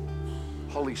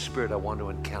 Holy Spirit, I want to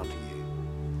encounter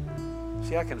you.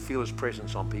 See, I can feel his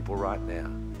presence on people right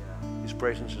now. His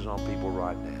presence is on people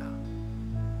right now.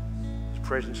 His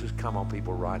presence has come on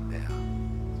people right now.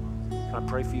 Can I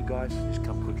pray for you guys? Just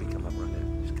come quickly, come up right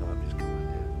now. Just come up right now.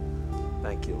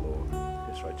 Thank you, Lord.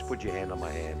 That's right. Just put your hand on my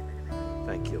hand.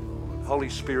 Thank you, Lord. Holy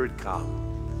Spirit,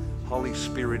 come. Holy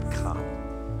Spirit, come.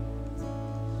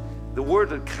 The word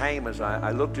that came as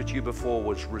I looked at you before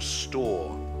was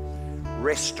restore,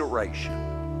 restoration.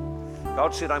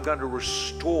 God said, I'm going to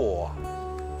restore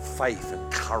faith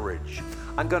and courage.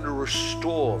 I'm going to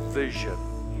restore vision.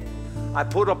 I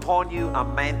put upon you a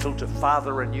mantle to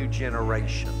father a new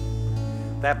generation.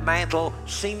 That mantle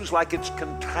seems like it's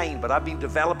contained, but I've been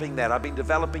developing that. I've been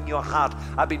developing your heart.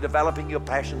 I've been developing your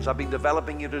passions. I've been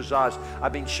developing your desires.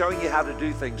 I've been showing you how to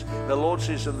do things. The Lord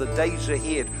says in the days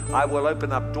ahead, I will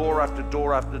open up door after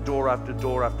door after door after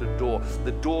door after door.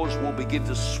 The doors will begin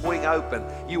to swing open.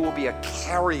 You will be a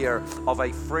carrier of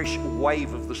a fresh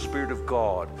wave of the Spirit of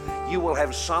God. You will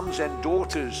have sons and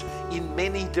daughters in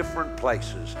many different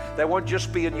places. They won't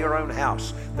just be in your own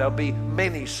house. There'll be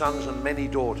many sons and many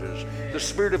daughters.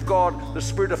 The Spirit of God, the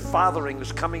Spirit of fathering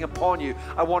is coming upon you.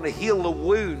 I want to heal the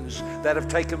wounds that have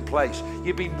taken place.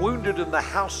 You've been wounded in the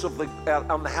house of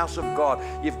on the house of God.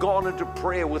 You've gone into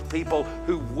prayer with people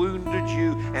who wounded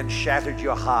you and shattered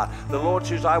your heart. The Lord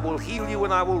says, I will heal you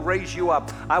and I will raise you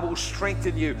up. I will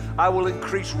strengthen you. I will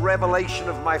increase revelation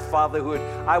of my fatherhood.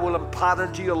 I will impart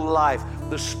into your life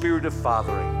the Spirit of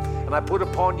fathering. And I put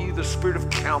upon you the Spirit of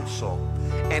counsel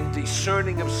and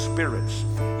discerning of spirits.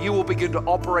 You will begin to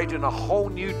operate in a whole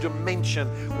new dimension,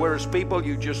 whereas people,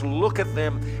 you just look at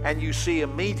them and you see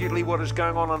immediately what is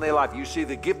going on in their life. You see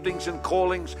the giftings and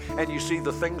callings, and you see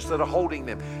the things that are holding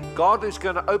them. God is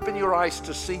going to open your eyes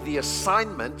to see the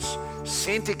assignments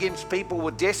sent against people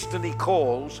with destiny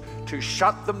calls to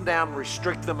shut them down,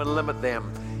 restrict them, and limit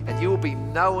them. And you will be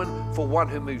known for one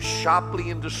who moves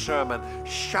sharply in discernment,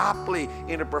 sharply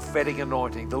in a prophetic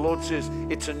anointing. The Lord says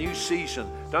it's a new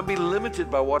season. Don't be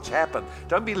limited by what's happened.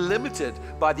 Don't be limited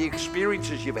by the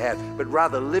experiences you've had, but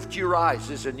rather lift your eyes.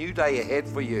 There's a new day ahead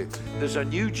for you. There's a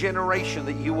new generation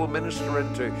that you will minister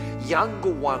into,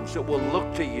 younger ones that will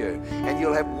look to you, and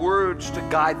you'll have words to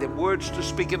guide them, words to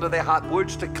speak into their heart,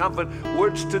 words to comfort,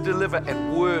 words to deliver,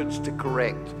 and words to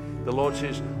correct. The Lord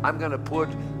says, I'm going to put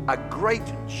a great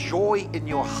joy in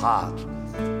your heart.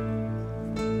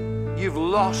 You've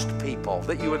lost people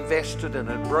that you invested in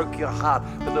and broke your heart.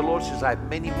 But the Lord says, I have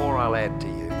many more I'll add to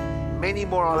you. Many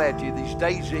more I'll add to you. These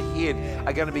days ahead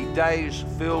are going to be days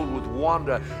filled with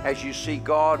wonder as you see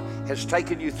God has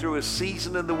taken you through a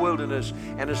season in the wilderness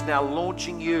and is now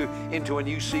launching you into a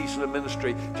new season of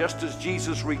ministry. Just as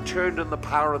Jesus returned in the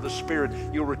power of the Spirit,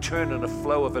 you'll return in a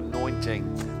flow of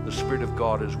anointing. The Spirit of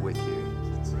God is with you.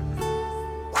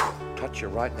 Touch you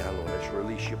right now, Lord. Let's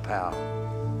release your power.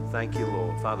 Thank you,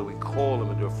 Lord. Father, we call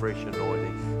them into a fresh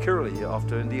anointing. Curly, you're off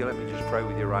to India. Let me just pray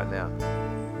with you right now.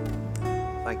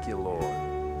 Thank you, Lord.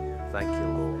 Thank you,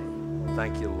 Lord.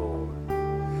 Thank you, Lord.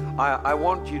 I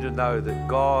want you to know that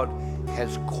God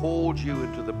has called you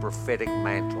into the prophetic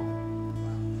mantle.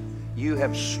 You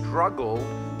have struggled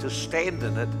to stand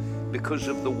in it because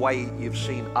of the way you've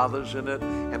seen others in it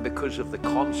and because of the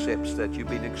concepts that you've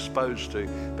been exposed to.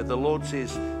 But the Lord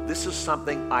says, this is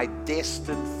something I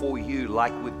destined for you,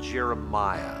 like with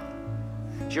Jeremiah.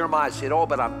 Jeremiah said, oh,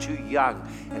 but I'm too young.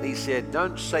 And he said,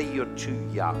 don't say you're too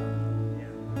young.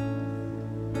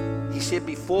 He said,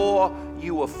 before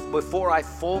I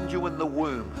formed you in the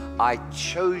womb, I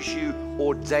chose you,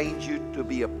 ordained you to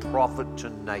be a prophet to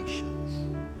nations.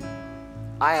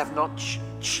 I have not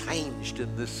changed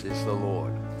in this, says the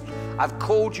Lord. I've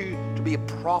called you to be a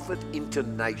prophet into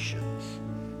nations.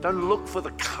 Don't look for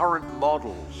the current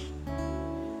models.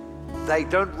 They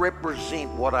don't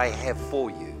represent what I have for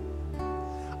you.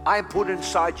 I put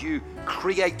inside you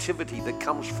creativity that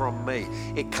comes from me.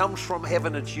 It comes from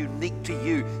heaven. It's unique to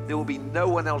you. There will be no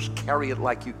one else carry it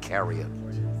like you carry it.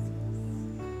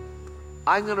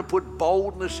 I'm going to put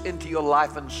boldness into your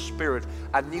life and spirit,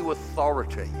 a new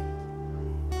authority.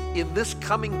 In this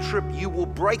coming trip, you will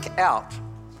break out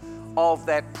of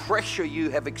that pressure you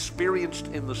have experienced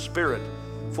in the spirit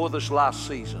for this last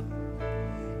season.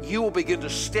 You will begin to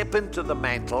step into the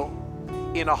mantle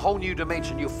in a whole new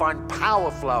dimension. You'll find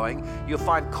power flowing, you'll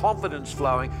find confidence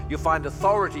flowing, you'll find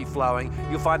authority flowing,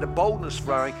 you'll find a boldness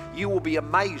flowing. You will be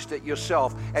amazed at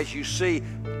yourself as you see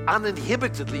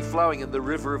uninhibitedly flowing in the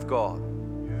river of God.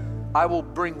 I will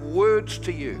bring words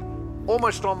to you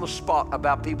almost on the spot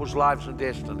about people's lives and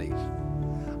destinies.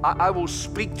 I will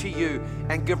speak to you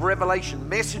and give revelation.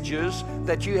 Messages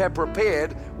that you have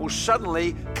prepared will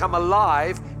suddenly come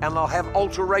alive, and they'll have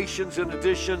alterations and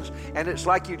additions, and it's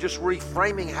like you're just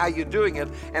reframing how you're doing it,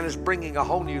 and it's bringing a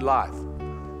whole new life.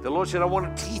 The Lord said, I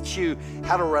want to teach you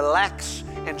how to relax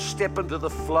and step into the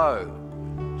flow.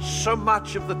 So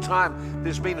much of the time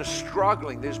there's been a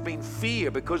struggling, there's been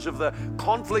fear because of the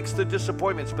conflicts, the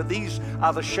disappointments, but these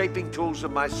are the shaping tools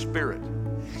of my spirit.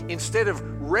 Instead of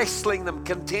wrestling them,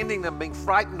 contending them, being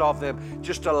frightened of them,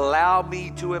 just allow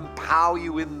me to empower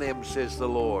you in them, says the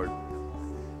Lord.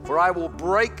 For I will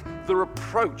break the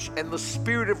reproach and the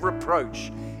spirit of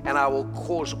reproach, and I will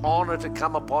cause honor to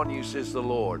come upon you, says the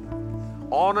Lord.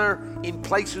 honor in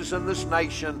places in this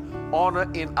nation, honor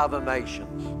in other nations.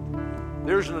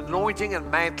 There's an anointing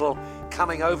and mantle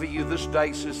coming over you this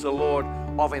day, says the Lord,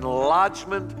 of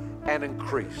enlargement and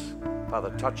increase.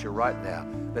 Father, touch you right now.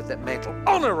 Let that mantle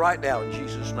honor right now in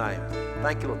Jesus' name.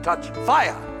 Thank you, Lord. Touch.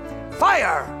 Fire.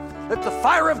 Fire. Let the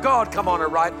fire of God come on her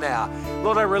right now.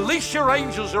 Lord, I release your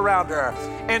angels around her.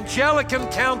 Angelic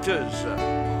encounters.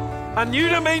 A new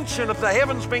dimension of the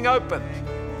heavens being opened.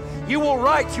 You will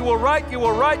write, you will write, you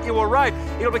will write, you will write.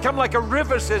 It'll become like a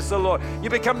river, says the Lord. You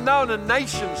become known in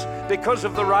nations because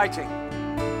of the writing.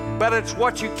 But it's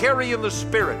what you carry in the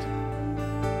Spirit.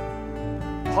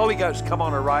 Holy Ghost, come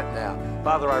on her right now.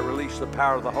 Father, I release the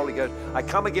power of the Holy Ghost. I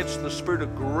come against the spirit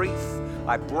of grief.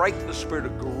 I break the spirit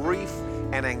of grief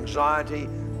and anxiety.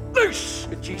 Loose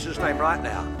in Jesus' name right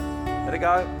now. Let it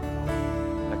go.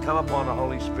 Now come upon the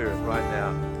Holy Spirit right now.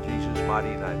 In Jesus'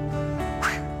 mighty name.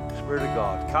 Spirit of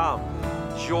God, come.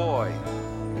 Joy.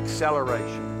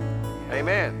 Acceleration.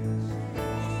 Amen.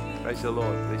 Praise the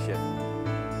Lord. Bless you.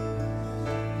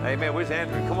 Amen. Where's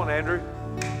Andrew? Come on, Andrew.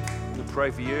 We'll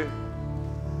pray for you.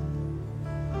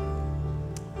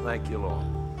 Thank you, Lord.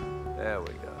 There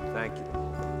we go. Thank you,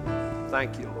 Lord.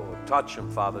 Thank you, Lord. Touch him,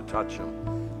 Father. Touch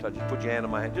him. Touch him. Put your hand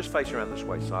on my hand. Just face around this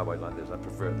way, sideways like this. I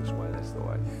prefer it this way. That's the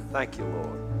way. Thank you,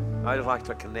 Lord. I like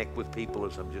to connect with people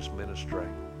as I'm just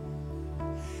ministering.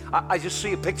 I just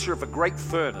see a picture of a great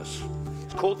furnace.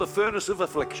 It's called the furnace of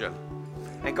affliction.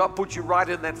 And God put you right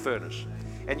in that furnace.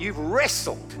 And you've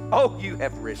wrestled. Oh, you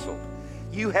have wrestled.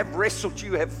 You have wrestled.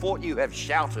 You have fought. You have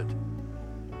shouted.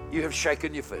 You have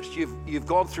shaken your fist. You've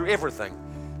gone through everything.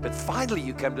 But finally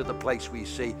you come to the place where you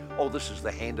see, oh, this is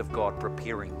the hand of God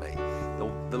preparing me.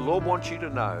 The Lord wants you to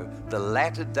know the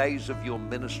latter days of your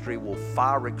ministry will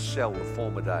far excel the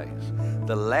former days.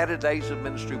 The latter days of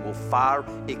ministry will far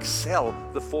excel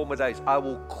the former days. I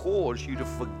will cause you to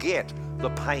forget the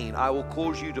pain. I will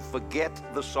cause you to forget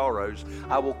the sorrows.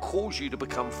 I will cause you to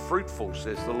become fruitful,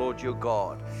 says the Lord your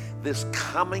God. This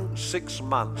coming 6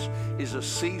 months is a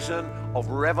season of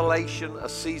revelation, a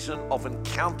season of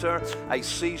encounter, a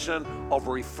season of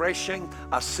refreshing,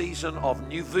 a season of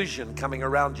new vision coming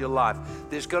around your life.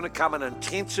 There's going to come an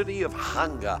intensity of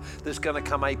hunger. There's going to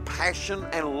come a passion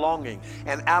and longing.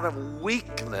 And out of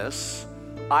weakness,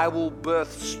 I will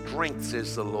birth strength,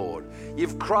 says the Lord.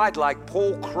 You've cried like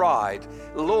Paul cried,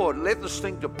 Lord, let this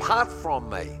thing depart from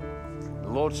me. The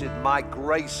Lord said, my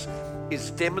grace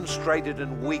is demonstrated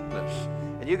in weakness.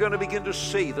 And you're going to begin to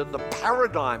see that the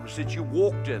paradigms that you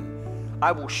walked in,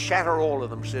 I will shatter all of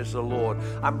them, says the Lord.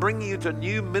 I'm bringing you to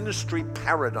new ministry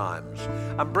paradigms.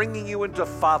 I'm bringing you into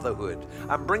fatherhood.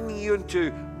 I'm bringing you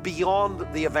into beyond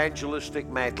the evangelistic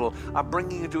mantle. I'm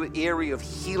bringing you into an area of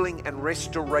healing and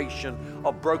restoration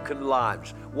of broken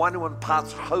lives, one who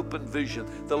imparts hope and vision.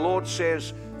 The Lord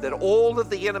says that all that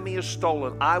the enemy has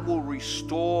stolen, I will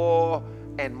restore,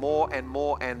 and more and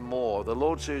more and more. The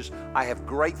Lord says, I have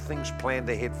great things planned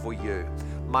ahead for you.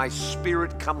 My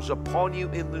Spirit comes upon you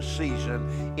in this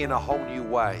season in a whole new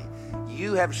way.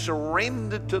 You have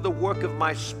surrendered to the work of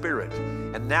my Spirit,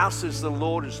 and now, says the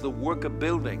Lord, is the work of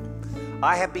building.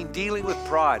 I have been dealing with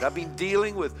pride. I've been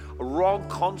dealing with wrong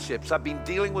concepts. I've been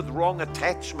dealing with wrong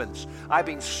attachments. I've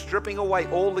been stripping away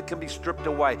all that can be stripped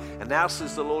away. And now,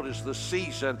 says the Lord, is the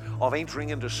season of entering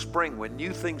into spring, when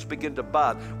new things begin to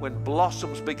bud, when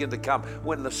blossoms begin to come,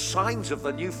 when the signs of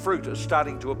the new fruit are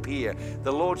starting to appear.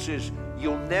 The Lord says,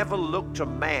 you'll never look to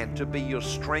man to be your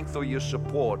strength or your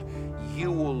support.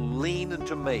 You will lean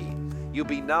into me. You'll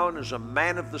be known as a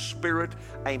man of the Spirit,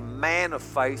 a man of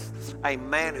faith, a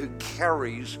man who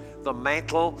carries the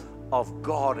mantle of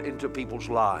God into people's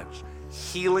lives.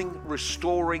 Healing,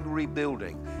 restoring,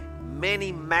 rebuilding.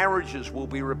 Many marriages will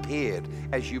be repaired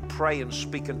as you pray and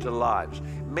speak into lives.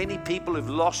 Many people who've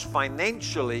lost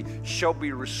financially shall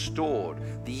be restored.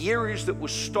 The areas that were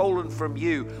stolen from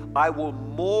you, I will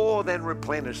more than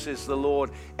replenish, says the Lord.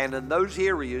 And in those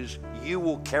areas, you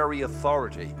will carry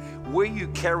authority. Where you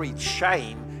carried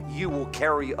shame, you will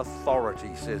carry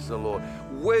authority, says the Lord.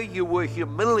 Where you were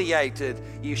humiliated,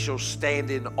 you shall stand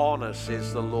in honor,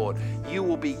 says the Lord. You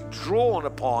will be drawn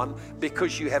upon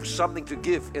because you have something to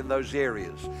give in those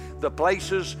areas. The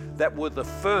places that were the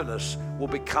furnace will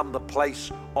become the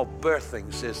place of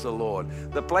birthing, says the Lord.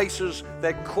 The places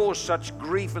that cause such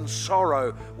grief and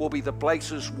sorrow will be the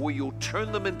places where you'll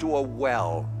turn them into a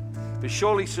well. For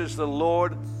surely, says the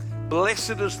Lord,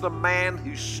 blessed is the man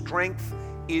whose strength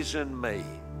is in me,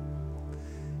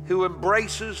 who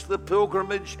embraces the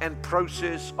pilgrimage and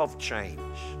process of change,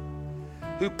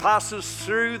 who passes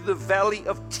through the valley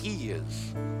of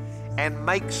tears and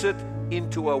makes it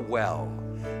into a well.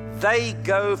 They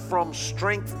go from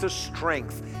strength to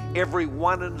strength, every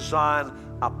one in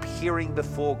Zion appearing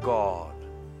before God,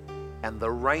 and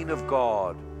the reign of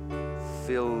God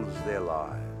fills their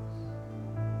lives.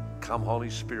 Come, Holy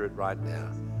Spirit, right now.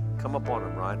 Come upon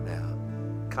them right now.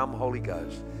 Come, Holy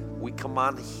Ghost. We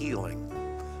command healing,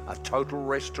 a total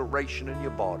restoration in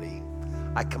your body.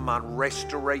 I command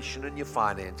restoration in your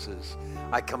finances.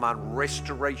 I command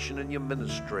restoration in your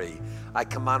ministry. I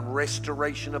command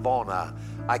restoration of honor.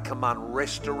 I command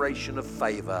restoration of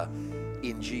favor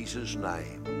in Jesus'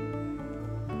 name.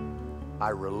 I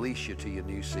release you to your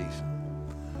new season.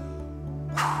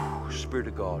 Spirit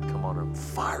of God, come on him.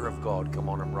 Fire of God, come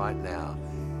on him right now.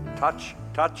 Touch,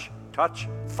 touch, touch.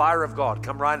 Fire of God,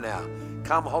 come right now.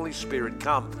 Come, Holy Spirit,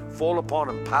 come. Fall upon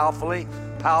him powerfully,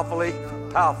 powerfully,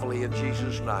 powerfully in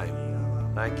Jesus' name.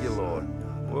 Thank you, Lord.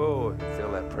 Whoa,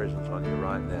 feel that presence on you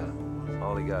right now.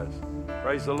 Holy Ghost.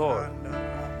 Praise the Lord.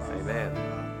 Amen.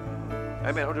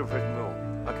 Amen. I'll do a praise the Lord.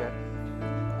 Okay.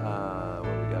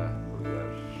 Where we go? Where we go?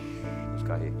 This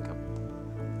guy here, come.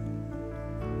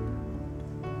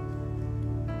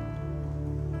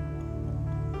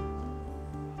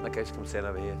 Okay, so come stand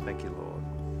over here. Thank you, Lord.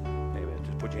 Amen.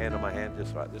 Just put your hand on my hand,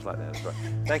 just like that. That's right.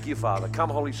 Thank you, Father. Come,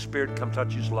 Holy Spirit, come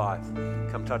touch his life.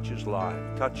 Come touch his life.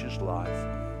 Touch his life.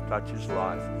 Touch his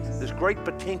life. There's great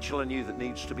potential in you that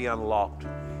needs to be unlocked.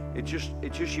 It's just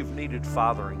you've needed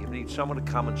fathering. You need someone to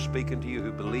come and speak into you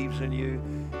who believes in you,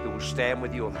 who will stand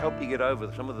with you, will help you get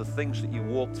over some of the things that you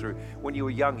walked through. When you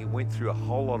were young, you went through a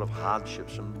whole lot of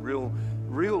hardships, some real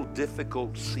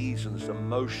difficult seasons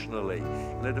emotionally,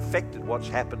 and it affected what's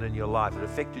happened in your life. It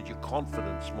affected your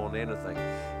confidence more than anything.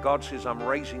 God says, I'm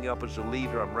raising you up as a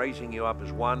leader. I'm raising you up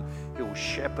as one who will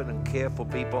shepherd and care for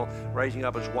people, raising you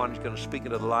up as one who's going to speak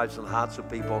into the lives and hearts of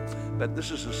people. But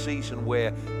this is a season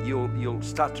where you'll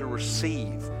start to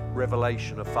receive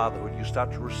revelation of fatherhood. You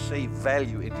start to receive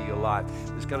value into your life.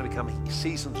 There's going to become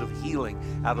seasons of healing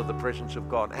out of the presence of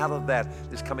God. Out of that,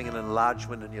 there's coming an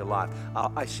enlargement in your life.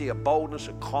 I see a boldness,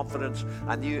 a confidence,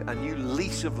 a new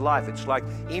lease of life. It's like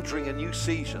entering a new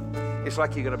season. It's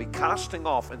like you're going to be casting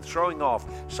off and throwing off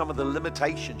some of the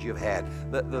limitations you've had,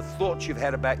 the thoughts you've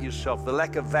had about yourself, the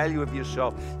lack of value of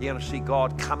yourself. You're going to see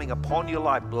God coming upon your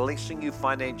life, blessing you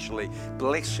financially,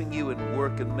 blessing you in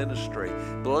work and ministry,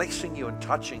 blessing you and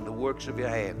touching the works of your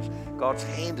hands. God's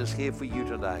hand is here for you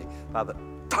today. Father,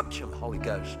 touch him, Holy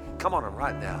Ghost. Come on him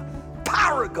right now.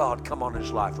 Power of God, come on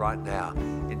his life right now.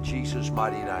 In Jesus'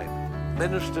 mighty name.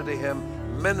 Minister to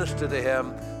him. Minister to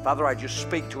him. Father, I just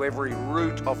speak to every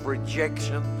root of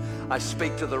rejection. I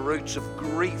speak to the roots of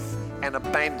grief and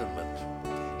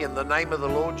abandonment. In the name of the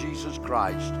Lord Jesus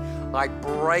Christ, I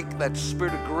break that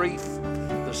spirit of grief,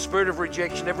 the spirit of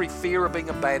rejection, every fear of being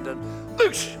abandoned.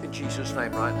 Loose in Jesus'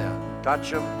 name right now.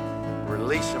 Touch him.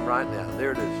 Release him right now.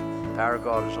 There it is. Power of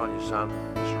God is on your son.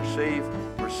 Just receive,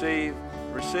 receive,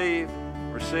 receive,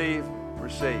 receive,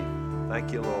 receive.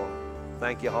 Thank you, Lord.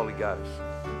 Thank you, Holy Ghost.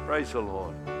 Praise the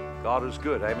Lord. God is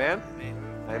good. Amen?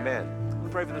 Amen. Amen. I'm going to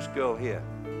pray for this girl here.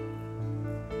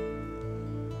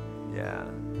 Yeah.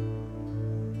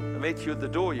 I met you at the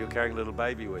door. You're carrying a little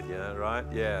baby with you, right?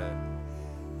 Yeah.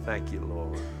 Thank you,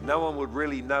 Lord. No one would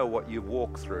really know what you've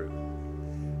walked through.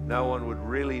 No one would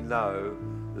really know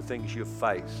the things you've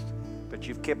faced. But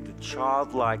you've kept a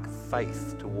childlike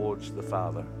faith towards the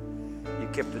Father. You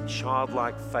kept a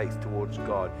childlike faith towards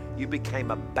God. You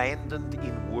became abandoned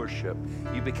in worship.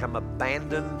 You became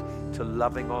abandoned to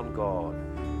loving on God.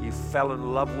 You fell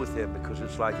in love with him because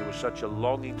it's like there was such a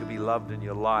longing to be loved in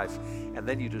your life. And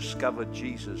then you discovered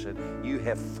Jesus and you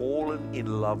have fallen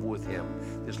in love with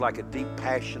him. There's like a deep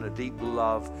passion, a deep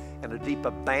love, and a deep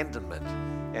abandonment.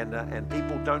 And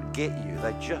people don't get you.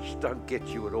 They just don't get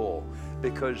you at all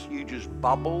because you just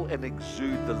bubble and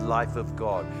exude the life of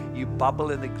God. You bubble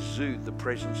and exude the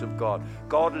presence of God.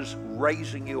 God is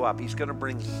raising you up. He's going to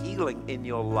bring healing in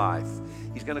your life.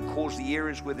 He's going to cause the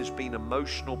areas where there's been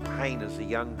emotional pain as a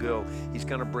young girl. He's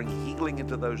going to bring healing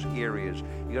into those areas.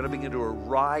 You're going to begin to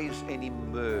arise and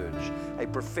emerge. A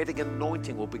prophetic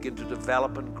anointing will begin to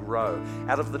develop and grow.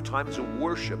 Out of the times of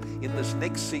worship, in this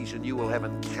next season, you will have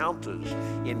encounters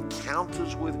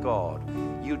with God.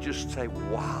 You'll just say,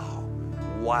 wow.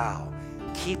 Wow.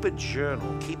 Keep a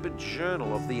journal. Keep a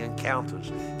journal of the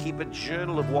encounters. Keep a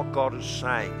journal of what God is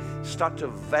saying. Start to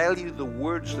value the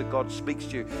words that God speaks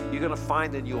to you. You're going to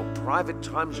find in your private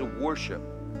times of worship,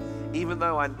 even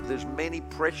though there's many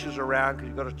pressures around because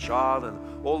you've got a child and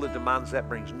all the demands that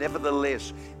brings,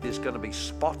 nevertheless, there's going to be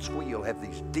spots where you'll have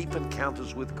these deep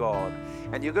encounters with God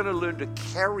and you're going to learn to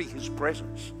carry his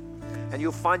presence. And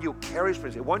you'll find you'll carry His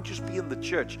presence. It won't just be in the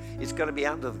church. It's going to be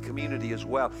out into the community as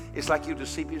well. It's like you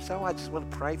just see people say, oh, I just want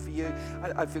to pray for you.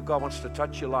 I feel God wants to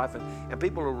touch your life. And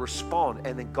people will respond,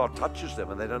 and then God touches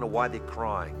them, and they don't know why they're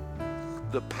crying.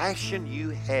 The passion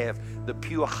you have, the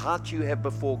pure heart you have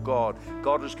before God,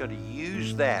 God is going to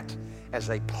use that as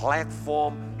a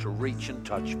platform to reach and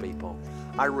touch people.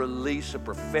 I release a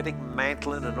prophetic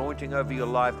mantle and anointing over your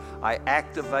life. I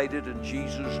activate it in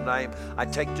Jesus' name. I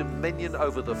take dominion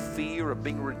over the fear of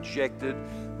being rejected.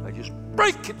 I just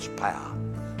break its power.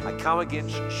 I come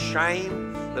against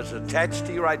shame that's attached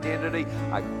to your identity.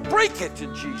 I break it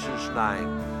in Jesus'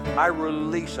 name. I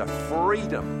release a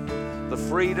freedom, the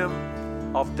freedom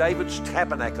of David's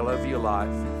tabernacle over your life.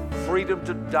 Freedom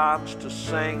to dance, to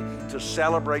sing, to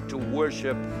celebrate, to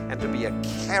worship, and to be a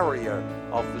carrier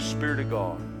of the Spirit of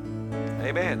God.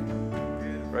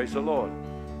 Amen. Praise the Lord.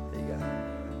 There you go.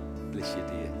 Bless you,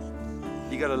 dear.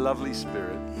 You got a lovely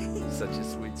spirit. Such a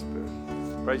sweet spirit.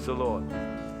 Praise the Lord.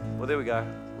 Well, there we go.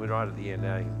 We're right at the end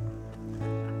now.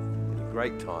 It's a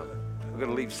great time. We're going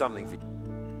to leave something for you.